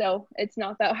everywhere. So it's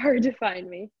not that hard to find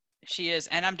me. She is.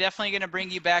 And I'm definitely going to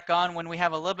bring you back on when we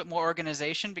have a little bit more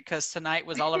organization because tonight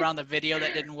was all around the video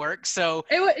that didn't work. So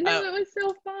it was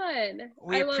so fun.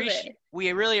 I love it.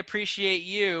 We really appreciate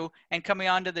you and coming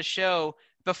on to the show.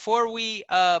 Before we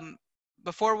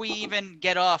even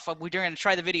get off, we're going to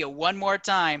try the video one more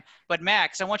time. But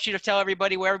Max, I want you to tell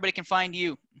everybody where everybody can find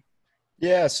you.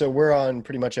 Yeah, so we're on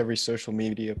pretty much every social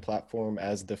media platform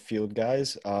as The Field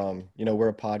Guys. We're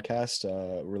a podcast,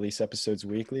 release episodes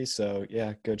weekly. So,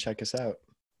 yeah, go check us out.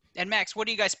 And Max, what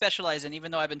do you guys specialize in,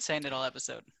 even though I've been saying it all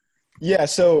episode? Yeah,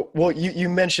 so, well, you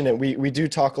mentioned it. We do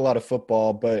talk a lot of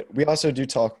football, but we also do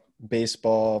talk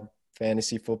baseball,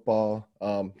 fantasy football,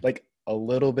 like a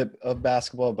little bit of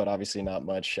basketball, but obviously not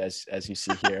much as you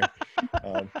see here.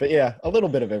 But, yeah, a little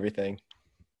bit of everything.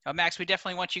 Max, we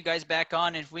definitely want you guys back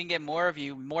on. If we can get more of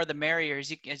you, more the merrier. As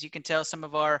you can tell, some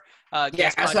of our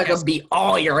guest podcasts. I can beat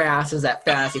all your asses at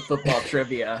fantasy football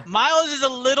trivia. Miles is a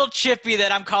little chippy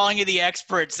that I'm calling you the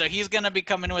expert, so he's going to be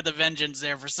coming with a vengeance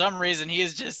there. For some reason,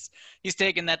 he's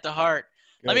taking that to heart.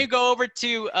 Let me go over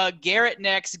to Garrett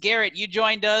next. Garrett, you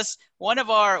joined us. One of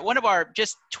our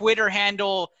just Twitter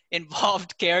handle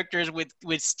involved characters with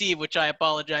Steve, which I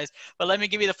apologize. But let me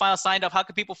give you the final sign off. How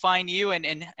can people find you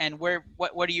and what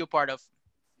are you a part of?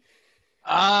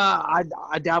 I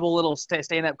dabble a little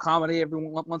stand-up comedy every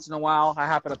once in a while. I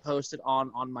happen to post it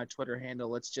on my Twitter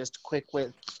handle. It's just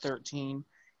QuickWit13.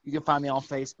 You can find me on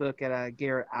Facebook at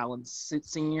Garrett Allen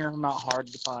Sr. I'm not hard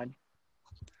to find.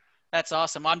 That's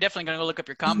awesome. I'm definitely going to go look up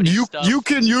your comedy stuff. You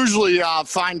can usually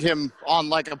find him on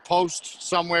like a post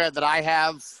somewhere that I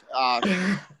have.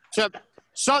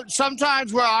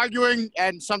 Sometimes we're arguing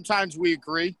and sometimes we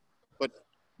agree. But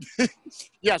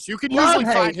yes, you can usually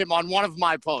find him on one of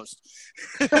my posts.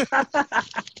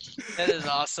 That is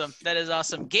awesome. That is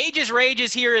awesome. Gage's Rage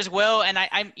is here as well, and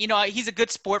I'm he's a good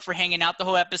sport for hanging out the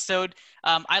whole episode.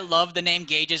 I love the name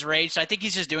Gage's Rage, so I think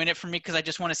he's just doing it for me because I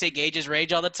just want to say Gage's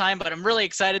Rage all the time. But I'm really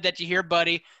excited that you're here,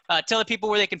 buddy. Tell the people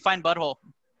where they can find Butthole.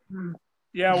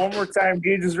 Yeah, one more time,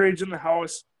 Gage's Rage in the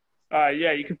house.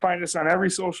 Yeah, you can find us on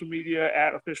every social media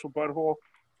at Official Butthole.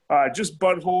 Just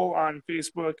Butthole on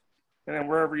Facebook, and then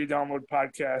wherever you download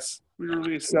podcasts. We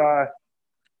release a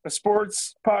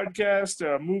sports podcast,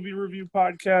 a movie review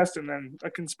podcast, and then a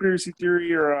conspiracy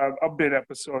theory or a bit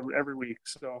episode every week.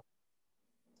 So,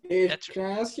 Can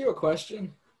I ask you a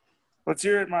question? Let's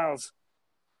hear it, Miles.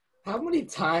 How many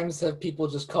times have people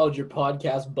just called your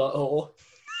podcast Butthole?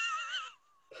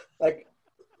 Like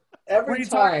every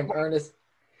time Ernest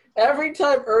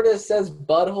says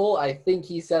butthole, I think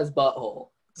he says butthole.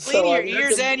 Clean your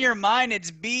ears and your mind. It's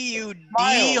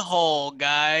B-U-D hole,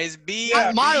 guys.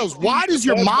 Miles, why does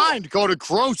your mind go to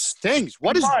gross things?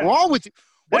 What is wrong with you?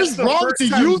 What is wrong with the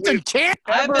youth in Canada?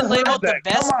 I've been labeled the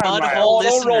best butthole Don't roll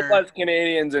listener. us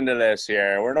Canadians into this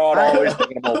here. We're not always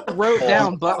thinking about wrote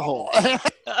down butthole.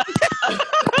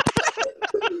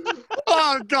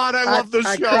 Oh, God, I love this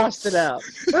I show. crossed it out.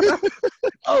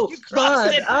 Oh,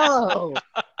 bud. Oh.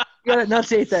 You gotta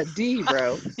enunciate that D,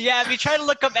 bro. Yeah, if you try to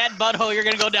look up at butthole, you're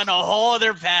going to go down a whole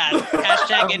other path.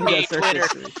 Hashtag NBA Twitter.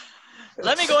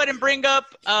 Let me go ahead and bring up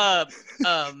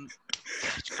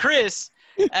Chris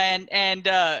and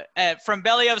from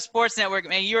Belly Up Sports Network.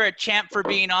 Man, you're a champ for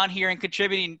being on here and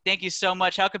contributing. Thank you so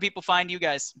much. How can people find you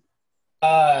guys?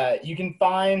 You can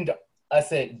find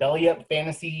us at Belly Up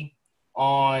Fantasy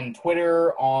on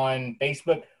Twitter, on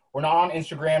Facebook. We're not on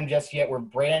Instagram just yet. We're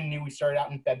brand new. We started out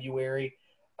in February.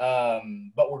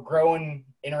 But we're growing,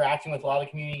 interacting with a lot of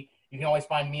the community. You can always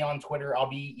find me on Twitter. I'll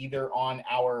be either on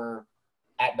our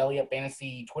at Belly Up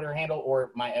Fantasy Twitter handle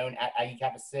or my own at Aggie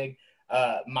Kappa Sig.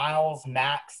 Miles,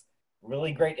 Max,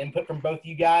 really great input from both of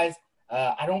you guys.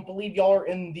 I don't believe y'all are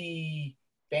in the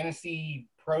Fantasy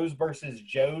Pros versus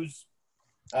Joe's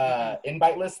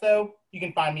invite list, though. You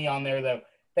can find me on there, though.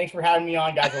 Thanks for having me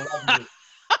on, guys. I love you.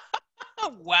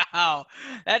 Wow,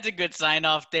 that's a good sign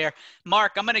off there.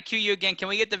 Mark, I'm going to cue you again. Can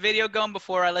we get the video going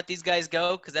before I let these guys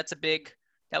go? Because that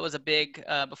was a big,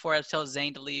 before I tell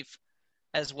Zane to leave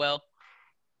as well.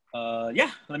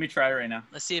 Yeah, let me try it right now.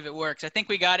 Let's see if it works. I think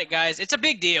we got it, guys. It's a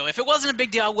big deal. If it wasn't a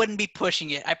big deal, I wouldn't be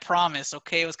pushing it. I promise,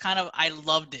 okay? It was I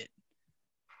loved it.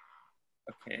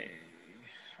 Okay,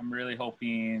 I'm really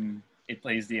hoping it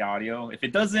plays the audio. If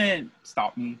it doesn't,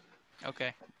 stop me.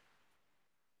 Okay.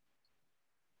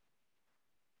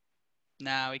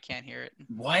 No, we can't hear it.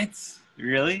 What?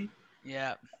 Really?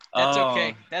 Yeah. That's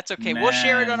okay. That's okay. Man. We'll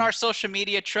share it on our social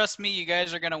media. Trust me, you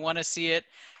guys are going to want to see it.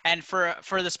 And for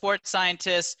the sports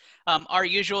scientists, our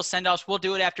usual send-offs, we'll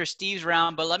do it after Steve's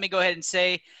round. But let me go ahead and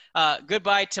say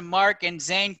goodbye to Mark and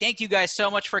Zane. Thank you guys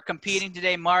so much for competing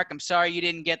today, Mark. I'm sorry you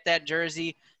didn't get that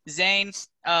jersey. Zane,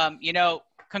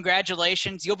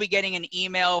 congratulations. You'll be getting an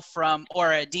email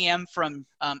or a DM from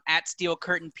at Steel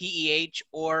Curtain PEH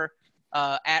or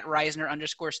at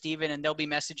Reisner_Steven, and they'll be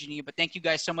messaging you. But thank you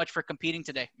guys so much for competing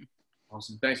today.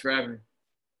 Awesome. Thanks for having me.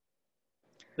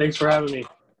 Thanks for having me.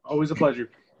 Always a pleasure.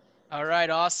 All right,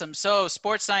 awesome. So,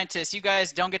 sports scientists, you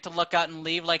guys don't get to look out and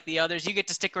leave like the others. You get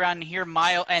to stick around and hear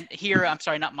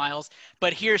not Miles,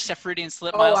 but hear Sefrudi and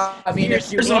Slip Miles. I mean,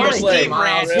 here's if you want to hear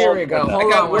Miles, here we go.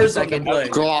 Hold on 1 second.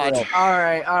 God. All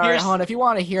right, hold on. If you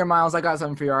want to hear Miles, I got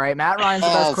something for you, all right? Matt Ryan's the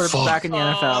best quarterback in the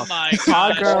NFL. Oh, my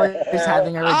Todd God. Gurley is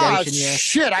having a redemption year.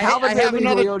 Shit, I Calvin have Ridley,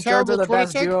 another Julio Jones terrible are the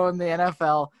best critic. duo in the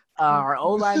NFL. Our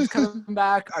O-line's coming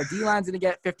back. Our D-line's going to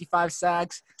get 55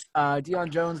 sacks. Deion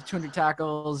Jones, 200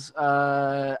 tackles.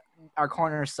 Our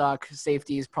corners suck.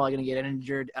 Safety is probably going to get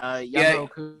injured. Young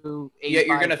you're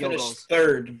going to field finish goals.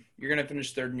 third. You're going to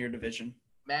finish third in your division.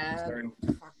 Man.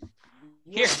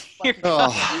 Here.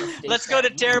 Let's go to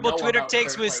terrible Twitter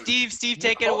takes with Steve. Steve,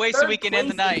 take it away so we can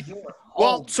end the night.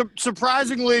 Well,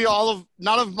 surprisingly,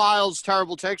 none of Miles'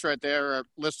 terrible takes right there are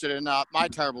listed in my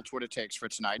terrible Twitter takes for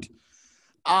tonight.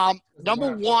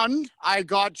 Number one, I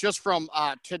got just from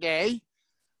today.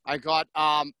 I got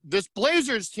this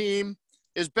Blazers team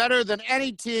is better than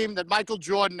any team that Michael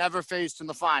Jordan ever faced in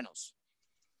the finals.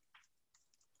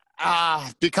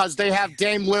 Because they have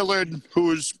Dame Lillard,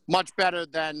 who's much better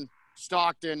than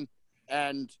Stockton,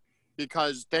 and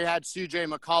because they had C.J.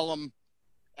 McCollum,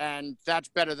 and that's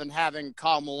better than having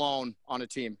Karl Malone on a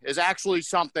team, is actually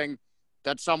something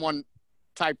that someone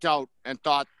typed out and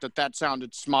thought that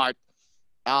sounded smart.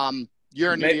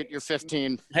 You're an idiot. You're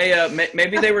 15. Hey,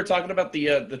 maybe they were talking about the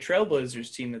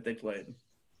Trailblazers team that they played.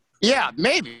 Yeah,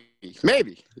 maybe they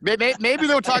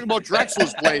were talking about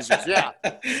Drexler's Blazers. Yeah,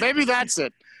 maybe that's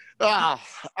it. All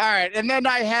right, and then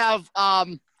I have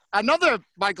another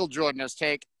Michael Jordan-esque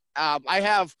take. I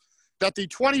have that the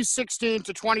 2016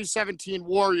 to 2017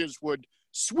 Warriors would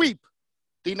sweep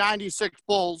the 96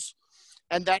 Bulls,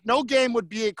 and that no game would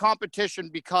be a competition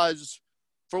because,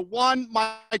 for one,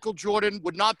 Michael Jordan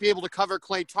would not be able to cover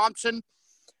Klay Thompson,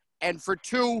 and for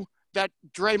two, that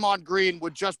Draymond Green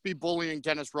would just be bullying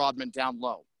Dennis Rodman down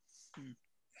low.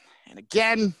 And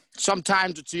again,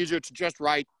 sometimes it's easier to just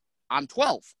write, I'm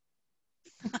 12.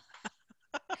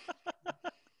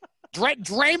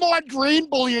 Draymond Green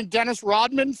bullying Dennis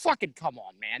Rodman? Fucking come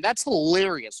on, man. That's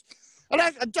hilarious. And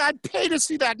I'd pay to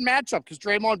see that matchup because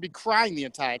Draymond would be crying the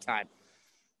entire time.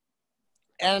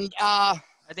 And I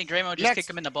think Draymond just kicked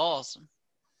him in the balls.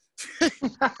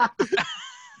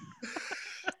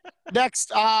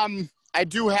 Next, I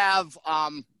do have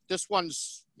this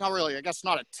one's not really, I guess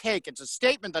not a take. It's a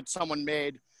statement that someone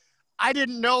made. I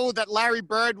didn't know that Larry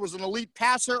Bird was an elite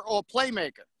passer or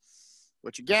playmaker,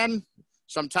 which again,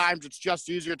 sometimes it's just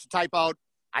easier to type out,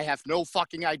 I have no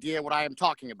fucking idea what I am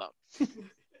talking about. Because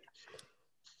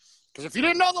if you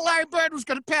didn't know that Larry Bird was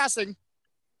good at passing,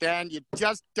 then you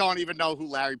just don't even know who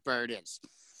Larry Bird is. I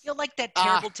feel like that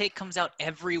terrible take comes out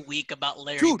every week about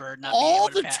Larry Bird not being all able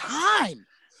to the pass. time.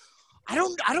 I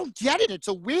don't get it. It's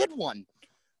a weird one.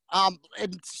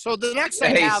 And so the next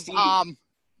I have, Steve.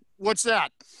 What's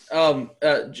that?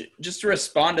 Just to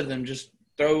respond to them, just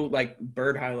throw like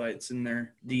Bird highlights in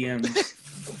their DMs.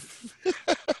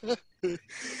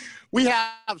 We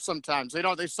have sometimes.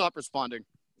 They stop responding.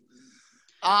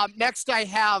 Next I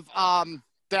have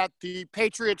that the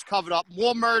Patriots covered up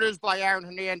more murders by Aaron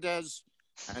Hernandez,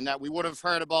 and that we would have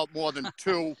heard about more than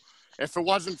two if it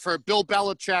wasn't for Bill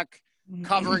Belichick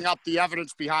covering up the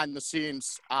evidence behind the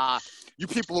scenes. You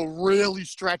people are really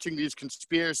stretching these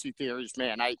conspiracy theories,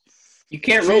 man. You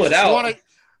can't rule it out.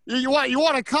 You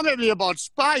want to come at me about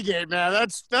Spygate, man.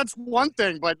 That's one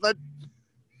thing, but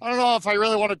I don't know if I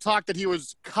really want to talk that he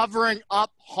was covering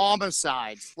up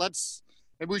homicides.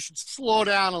 Maybe we should slow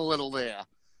down a little there.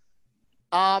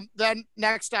 Then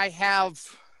next I have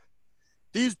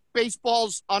these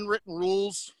baseball's unwritten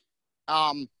rules.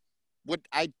 I'm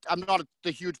not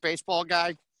the huge baseball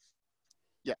guy.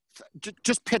 Yeah,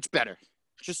 just pitch better.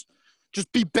 Just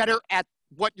be better at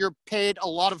what you're paid a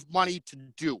lot of money to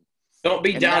do. Don't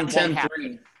be down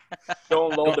 10-3.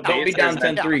 Don't load the Don't be bases, down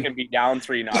then 10-3. you can be down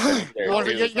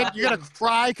 3-0. You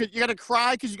gotta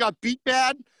cry because you got beat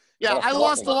bad. Yeah, I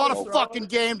lost a lot of fucking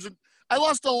games. I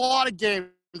lost a lot of games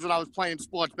when I was playing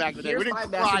sports back in the day. We Here's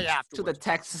didn't my cry message afterwards. to the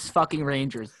Texas fucking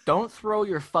Rangers. Don't throw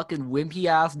your fucking wimpy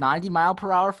ass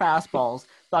 90-mile-per-hour fastballs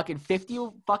fucking 50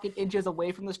 fucking inches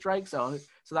away from the strike zone,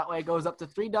 so that way it goes up to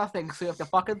 3-0. So you have to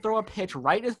fucking throw a pitch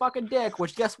right in his fucking dick.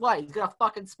 Which guess what? He's gonna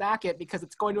fucking smack it because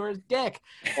it's going to his dick.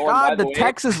 Oh, God, the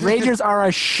Texas Rangers are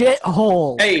a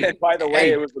shithole. Hey, by the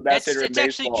way, it was the best hitter in It's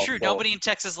actually baseball, true. so. Nobody in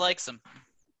Texas likes him.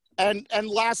 And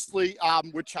lastly,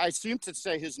 which I seem to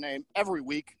say his name every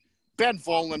week, Ben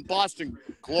Volen, Boston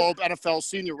Globe, NFL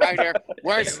senior writer,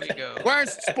 worst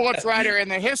sports writer in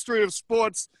the history of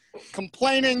sports,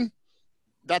 complaining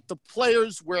that the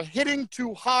players were hitting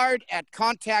too hard at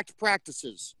contact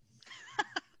practices.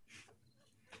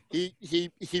 He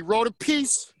wrote a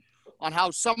piece on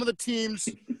how some of the teams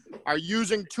are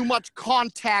using too much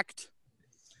contact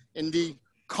in the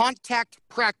contact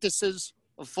practices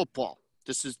of football.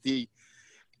 This is the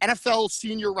NFL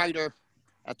senior writer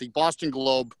at the Boston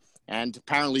Globe, and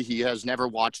apparently he has never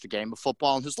watched a game of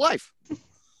football in his life.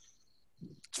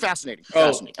 It's fascinating.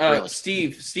 Really.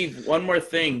 Steve, one more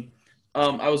thing.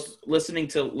 I was listening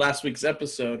to last week's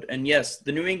episode, and yes,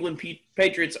 the New England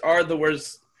Patriots are the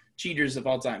worst cheaters of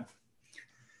all time.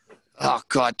 Oh,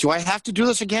 God. Do I have to do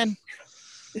this again?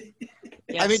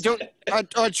 Yes. I mean,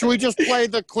 should we just play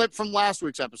the clip from last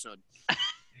week's episode?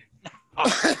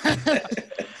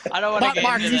 I don't want to get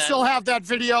Mark, into do you that. still have that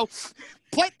video?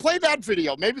 Play that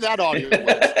video. Maybe that audio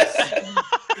works.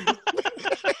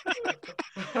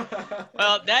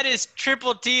 Well, that is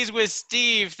Triple T's with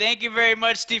Steve. Thank you very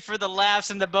much, Steve, for the laughs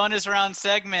in the bonus round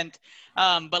segment.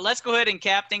 But let's go ahead and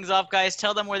cap things off, guys.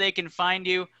 Tell them where they can find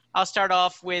you. I'll start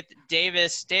off with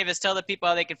Davis. Davis, tell the people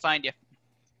how they can find you.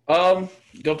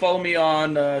 Go follow me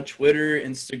on Twitter,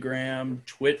 Instagram,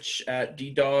 Twitch at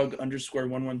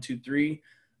ddog_1123.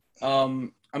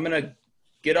 I'm gonna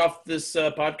get off this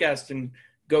podcast and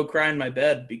go cry in my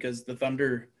bed because the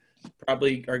Thunder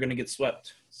probably are gonna get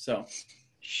swept. So,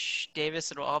 Shh,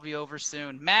 Davis, it'll all be over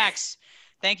soon. Max,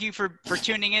 thank you for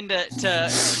tuning in to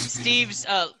Steve's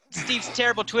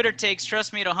terrible Twitter takes.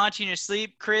 Trust me, it'll haunt you in your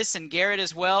sleep. Chris and Garrett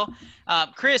as well.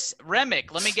 Chris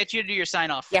Remick, let me get you to do your sign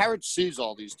off. Garrett sees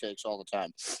all these takes all the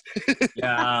time.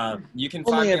 Yeah, you can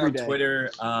Only find me every on day.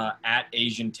 Twitter at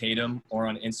Asian Tatum or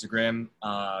on Instagram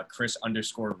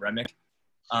Chris_Remick.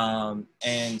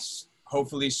 And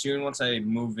hopefully soon, once I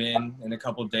move in a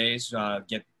couple days,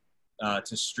 get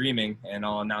to streaming, and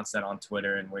I'll announce that on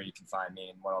Twitter and where you can find me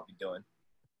and what I'll be doing.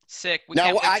 Sick. We Now,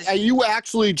 can't wait to are you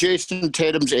actually Jason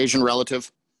Tatum's Asian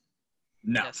relative?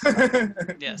 No.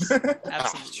 Yes,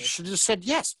 absolutely. You should have said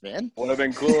yes, man. Would have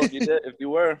been cool if you did. If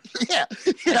you were. Yeah.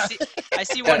 I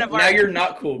see one of our. now you're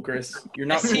not cool, Chris. You're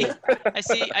not cool.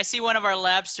 I see one of our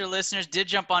Labster listeners did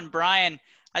jump on Brian.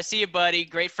 I see you, buddy.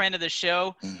 Great friend of the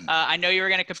show. I know you were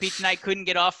going to compete tonight. Couldn't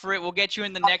get off for it. We'll get you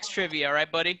in the next trivia. All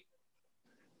right, buddy?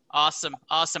 Awesome.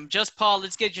 Just Paul,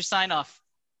 let's get your sign off.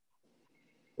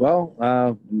 Well,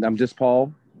 I'm just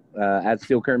Paul at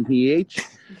Steel Curtain PH,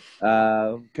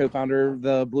 co-founder of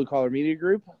the Blue Collar Media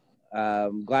Group.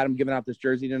 Glad I'm giving out this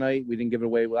jersey tonight. We didn't give it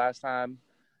away last time.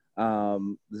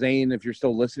 Zane, if you're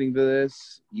still listening to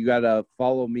this, you got to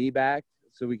follow me back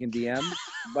so we can DM,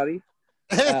 buddy,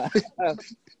 to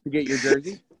get your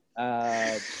jersey.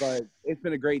 But it's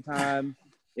been a great time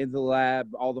in the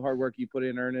lab, all the hard work you put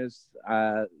in, Ernest.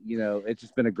 It's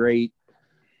just been a great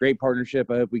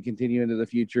partnership. I hope we continue into the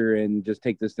future and just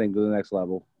take this thing to the next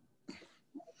level.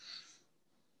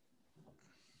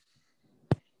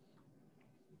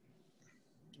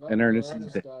 And Ernest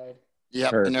died.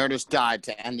 Yep, Hurt. and Ernest died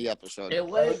to end the episode. It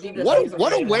would be the What season a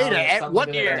way to finale, end. someone's What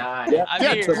gonna year? die.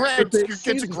 Yeah, it's a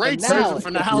great season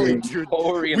finale, dude.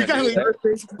 We gotta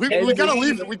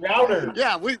leave it. We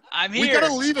I'm here.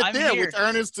 gotta leave it I'm there here. with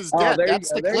Ernest is Oh, dead. there you That's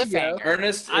go, the there you go. cliffhanger.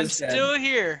 Ernest I'm is dead. still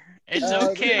here. It's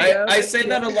Oh, okay. I say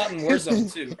that a lot in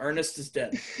Warzone too. Ernest is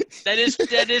dead. That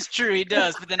is true. He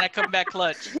does, but then I come back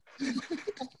clutch.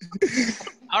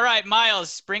 All right,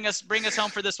 Miles, bring us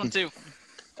home for this one too.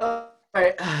 All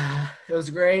right. It was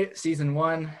great. Season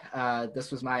 1. This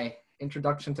was my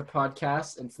introduction to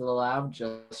podcasts into the lab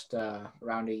just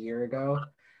around a year ago.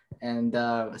 And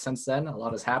since then, a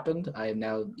lot has happened. I am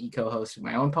now co-hosting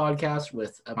my own podcast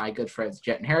with my good friends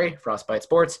Jet and Harry, Frostbite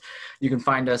Sports. You can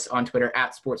find us on Twitter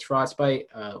at Sports Frostbite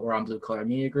or on Blue Collar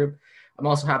Media Group. I'm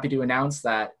also happy to announce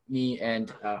that me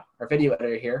and our video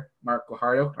editor here, Mark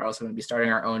Guajardo, are also going to be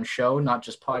starting our own show, not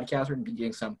just podcast. We're going to be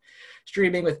doing some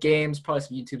streaming with games, probably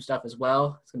some YouTube stuff as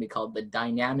well. It's going to be called The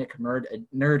Dynamic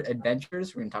Nerd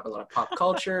Adventures. We're going to talk a lot of pop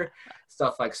culture,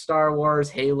 stuff like Star Wars,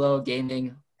 Halo,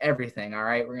 gaming, everything, all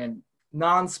right? We're going to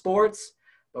non-sports,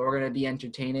 but we're going to be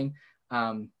entertaining.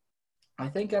 I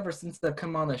think ever since I've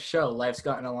come on the show, life's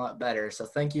gotten a lot better. So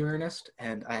thank you, Ernest,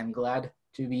 and I am glad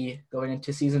to be going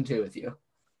into season 2 with you.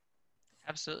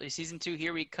 Absolutely. Season 2,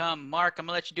 here we come. Mark, I'm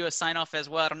going to let you do a sign-off as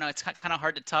well. I don't know. It's kind of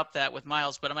hard to top that with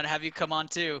Miles, but I'm going to have you come on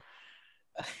too.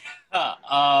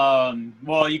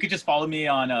 Well, you could just follow me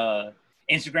on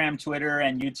Instagram, Twitter,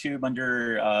 and YouTube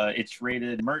under It's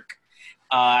Rated Merc.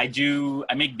 I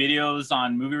make videos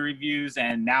on movie reviews,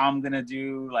 and now I'm going to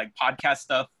do like podcast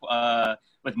stuff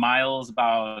with Miles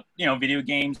about, video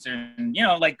games and,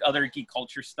 like other geek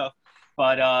culture stuff.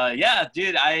 But yeah,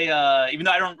 dude, I even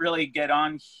though I don't really get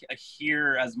on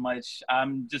here as much,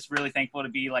 I'm just really thankful to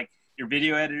be like your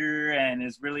video editor, and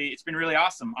it's been really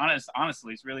awesome.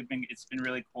 Honestly, it's been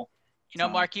really cool.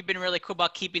 Mark, you've been really cool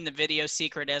about keeping the video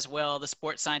secret as well. The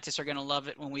sports scientists are going to love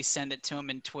it when we send it to them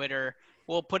in Twitter.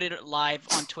 We'll put it live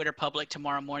on Twitter public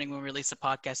tomorrow morning when we release a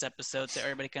podcast episode so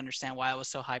everybody can understand why I was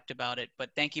so hyped about it. But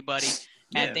thank you, buddy.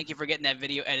 And thank you for getting that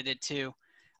video edited too.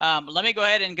 Let me go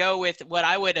ahead and go with what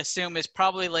I would assume is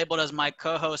probably labeled as my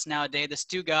co-host nowadays. The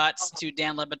Stu Gotts to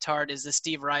Dan Lebitard is the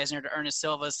Steve Reisner to Ernest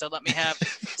Silva. So let me have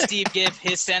Steve give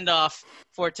his send-off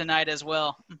for tonight as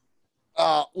well.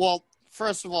 Well,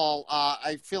 first of all,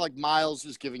 I feel like Miles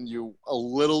is giving you a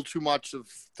little too much of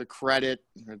the credit.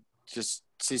 Just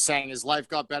he's saying his life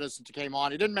got better since he came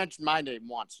on. He didn't mention my name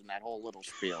once in that whole little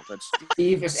spiel. That's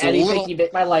Steve, if anything, you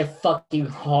make my life fucking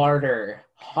harder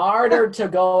to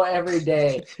go every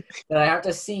day. That I have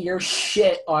to see your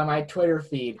shit on my Twitter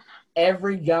feed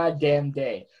every goddamn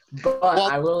day. But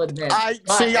I will admit. Hey.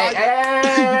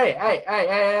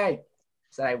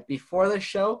 So before the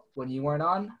show, when you weren't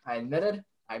on, I admitted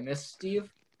I missed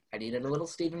Steve. I needed a little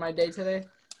Steve in my day today,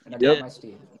 and I got my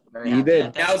Steve. Very You happy.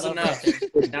 did. Now's enough.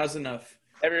 Now's enough.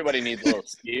 Everybody needs a little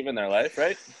Steve in their life,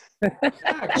 right?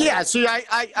 Yeah, see,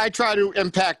 I try to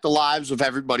impact the lives of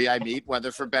everybody I meet,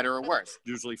 whether for better or worse.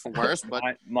 Usually for worse, but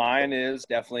Mine is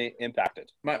definitely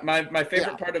impacted. My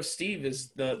favorite part of Steve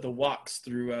is the walks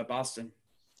through Boston.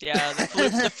 Yeah,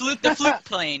 the flute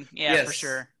playing. Yeah, Yes. for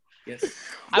sure. Yes.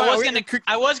 I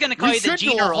was gonna call you the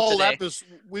general today.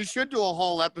 We should do a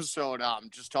whole episode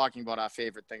just talking about our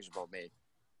favorite things about me.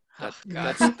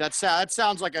 That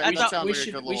sounds like a good little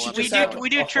episode. We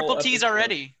do triple T's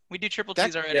already. We do triple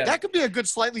T's already. That could be a good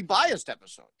slightly biased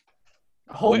episode.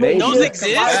 Those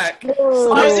exist?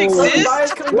 Those exist?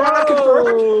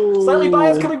 Slightly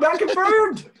biased coming back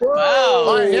confirmed.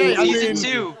 Wow. Hey, Season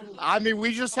 2. I mean,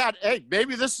 we just had. Hey,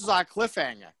 maybe this is our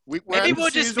cliffhanger. Maybe we'll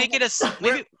just make it a.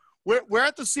 We're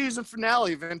at the season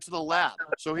finale of Into the Lab.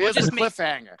 So here's the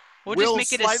cliffhanger. We'll Will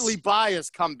just make it slightly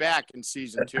biased come back in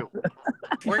season 2?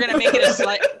 We're gonna make it a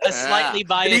slightly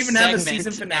biased. Did it even have a segment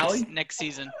season finale next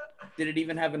season? Did it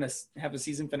even have a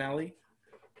season finale?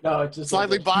 No, it's just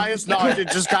slightly biased. No, it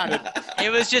just kind of.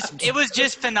 It was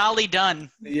just finale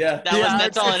done. Yeah,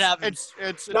 that's all it happened.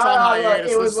 It's No, on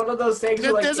hiatus. it was one of those things.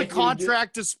 Where, like, There's a if you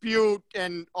contract dispute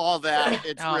and all that.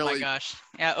 It's oh really. my gosh!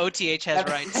 Yeah, OTH has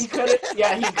rights. he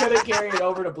couldn't carry it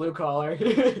over to blue collar.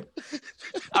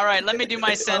 All right, let me do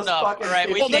my send off. All right,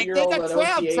 Well, they got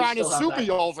Crab trying to sue me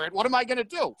over it. What am I gonna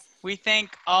do? We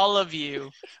thank all of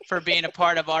you for being a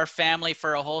part of our family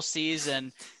for a whole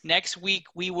season. Next week,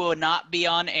 we will not be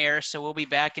on air, so we'll be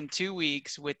back in 2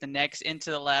 weeks with the next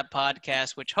Into the Lab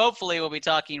podcast, which hopefully we'll be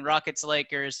talking Rockets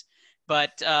Lakers.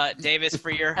 But Davis, for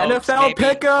your hopes, NFL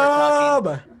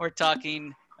pick'em! We're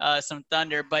talking some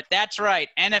Thunder. But that's right,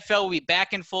 NFL will be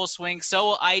back in full swing. So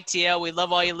will ITL. We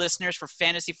love all you listeners for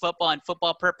fantasy football and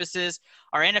football purposes.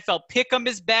 Our NFL pick'em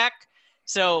is back.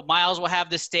 So Miles will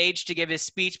have the stage to give his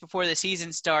speech before the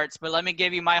season starts. But let me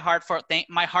give you my heartfelt thank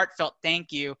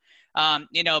you. Been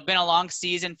a long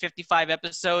season, 55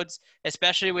 episodes,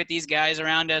 especially with these guys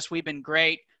around us. We've been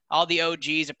great. All the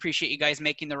OGs, appreciate you guys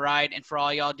making the ride. And for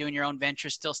all y'all doing your own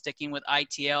ventures, still sticking with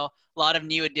ITL. A lot of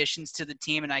new additions to the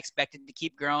team, and I expect it to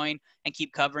keep growing and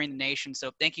keep covering the nation.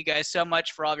 So thank you guys so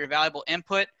much for all of your valuable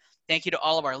input. Thank you to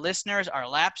all of our listeners, our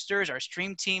Lapsters, our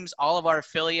stream teams, all of our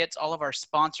affiliates, all of our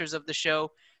sponsors of the show.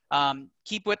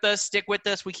 Keep with us, stick with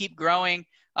us. We keep growing.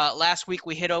 Last week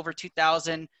we hit over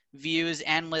 2,000 views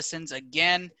and listens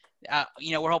again.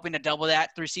 We're hoping to double that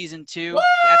through season 2. Woo!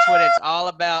 That's what it's all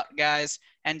about, guys.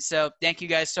 And so thank you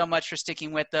guys so much for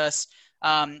sticking with us.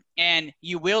 And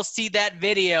you will see that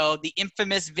video, the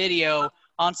infamous video,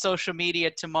 on social media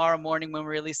tomorrow morning when we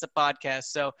release the podcast.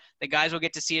 So the guys will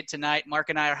get to see it tonight. Mark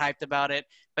and I are hyped about it.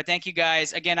 But thank you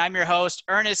guys. Again, I'm your host,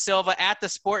 Ernest Silva, at The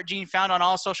Sport Gene, found on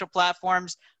all social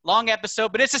platforms. Long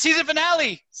episode, but it's the season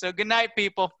finale. So good night,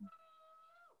 people.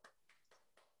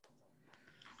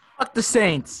 Fuck the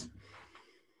Saints.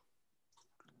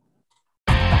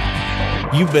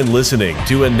 You've been listening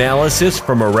to analysis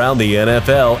from around the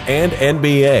NFL and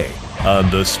NBA on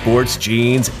the Sports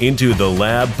Genes Into the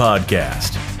Lab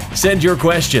podcast. Send your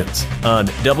questions on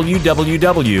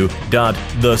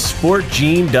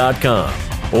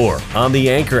www.thesportgene.com or on the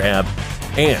Anchor app,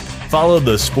 and follow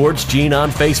the Sports Gene on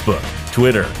Facebook,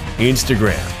 Twitter,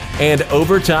 Instagram, and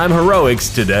Overtime Heroics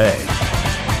today.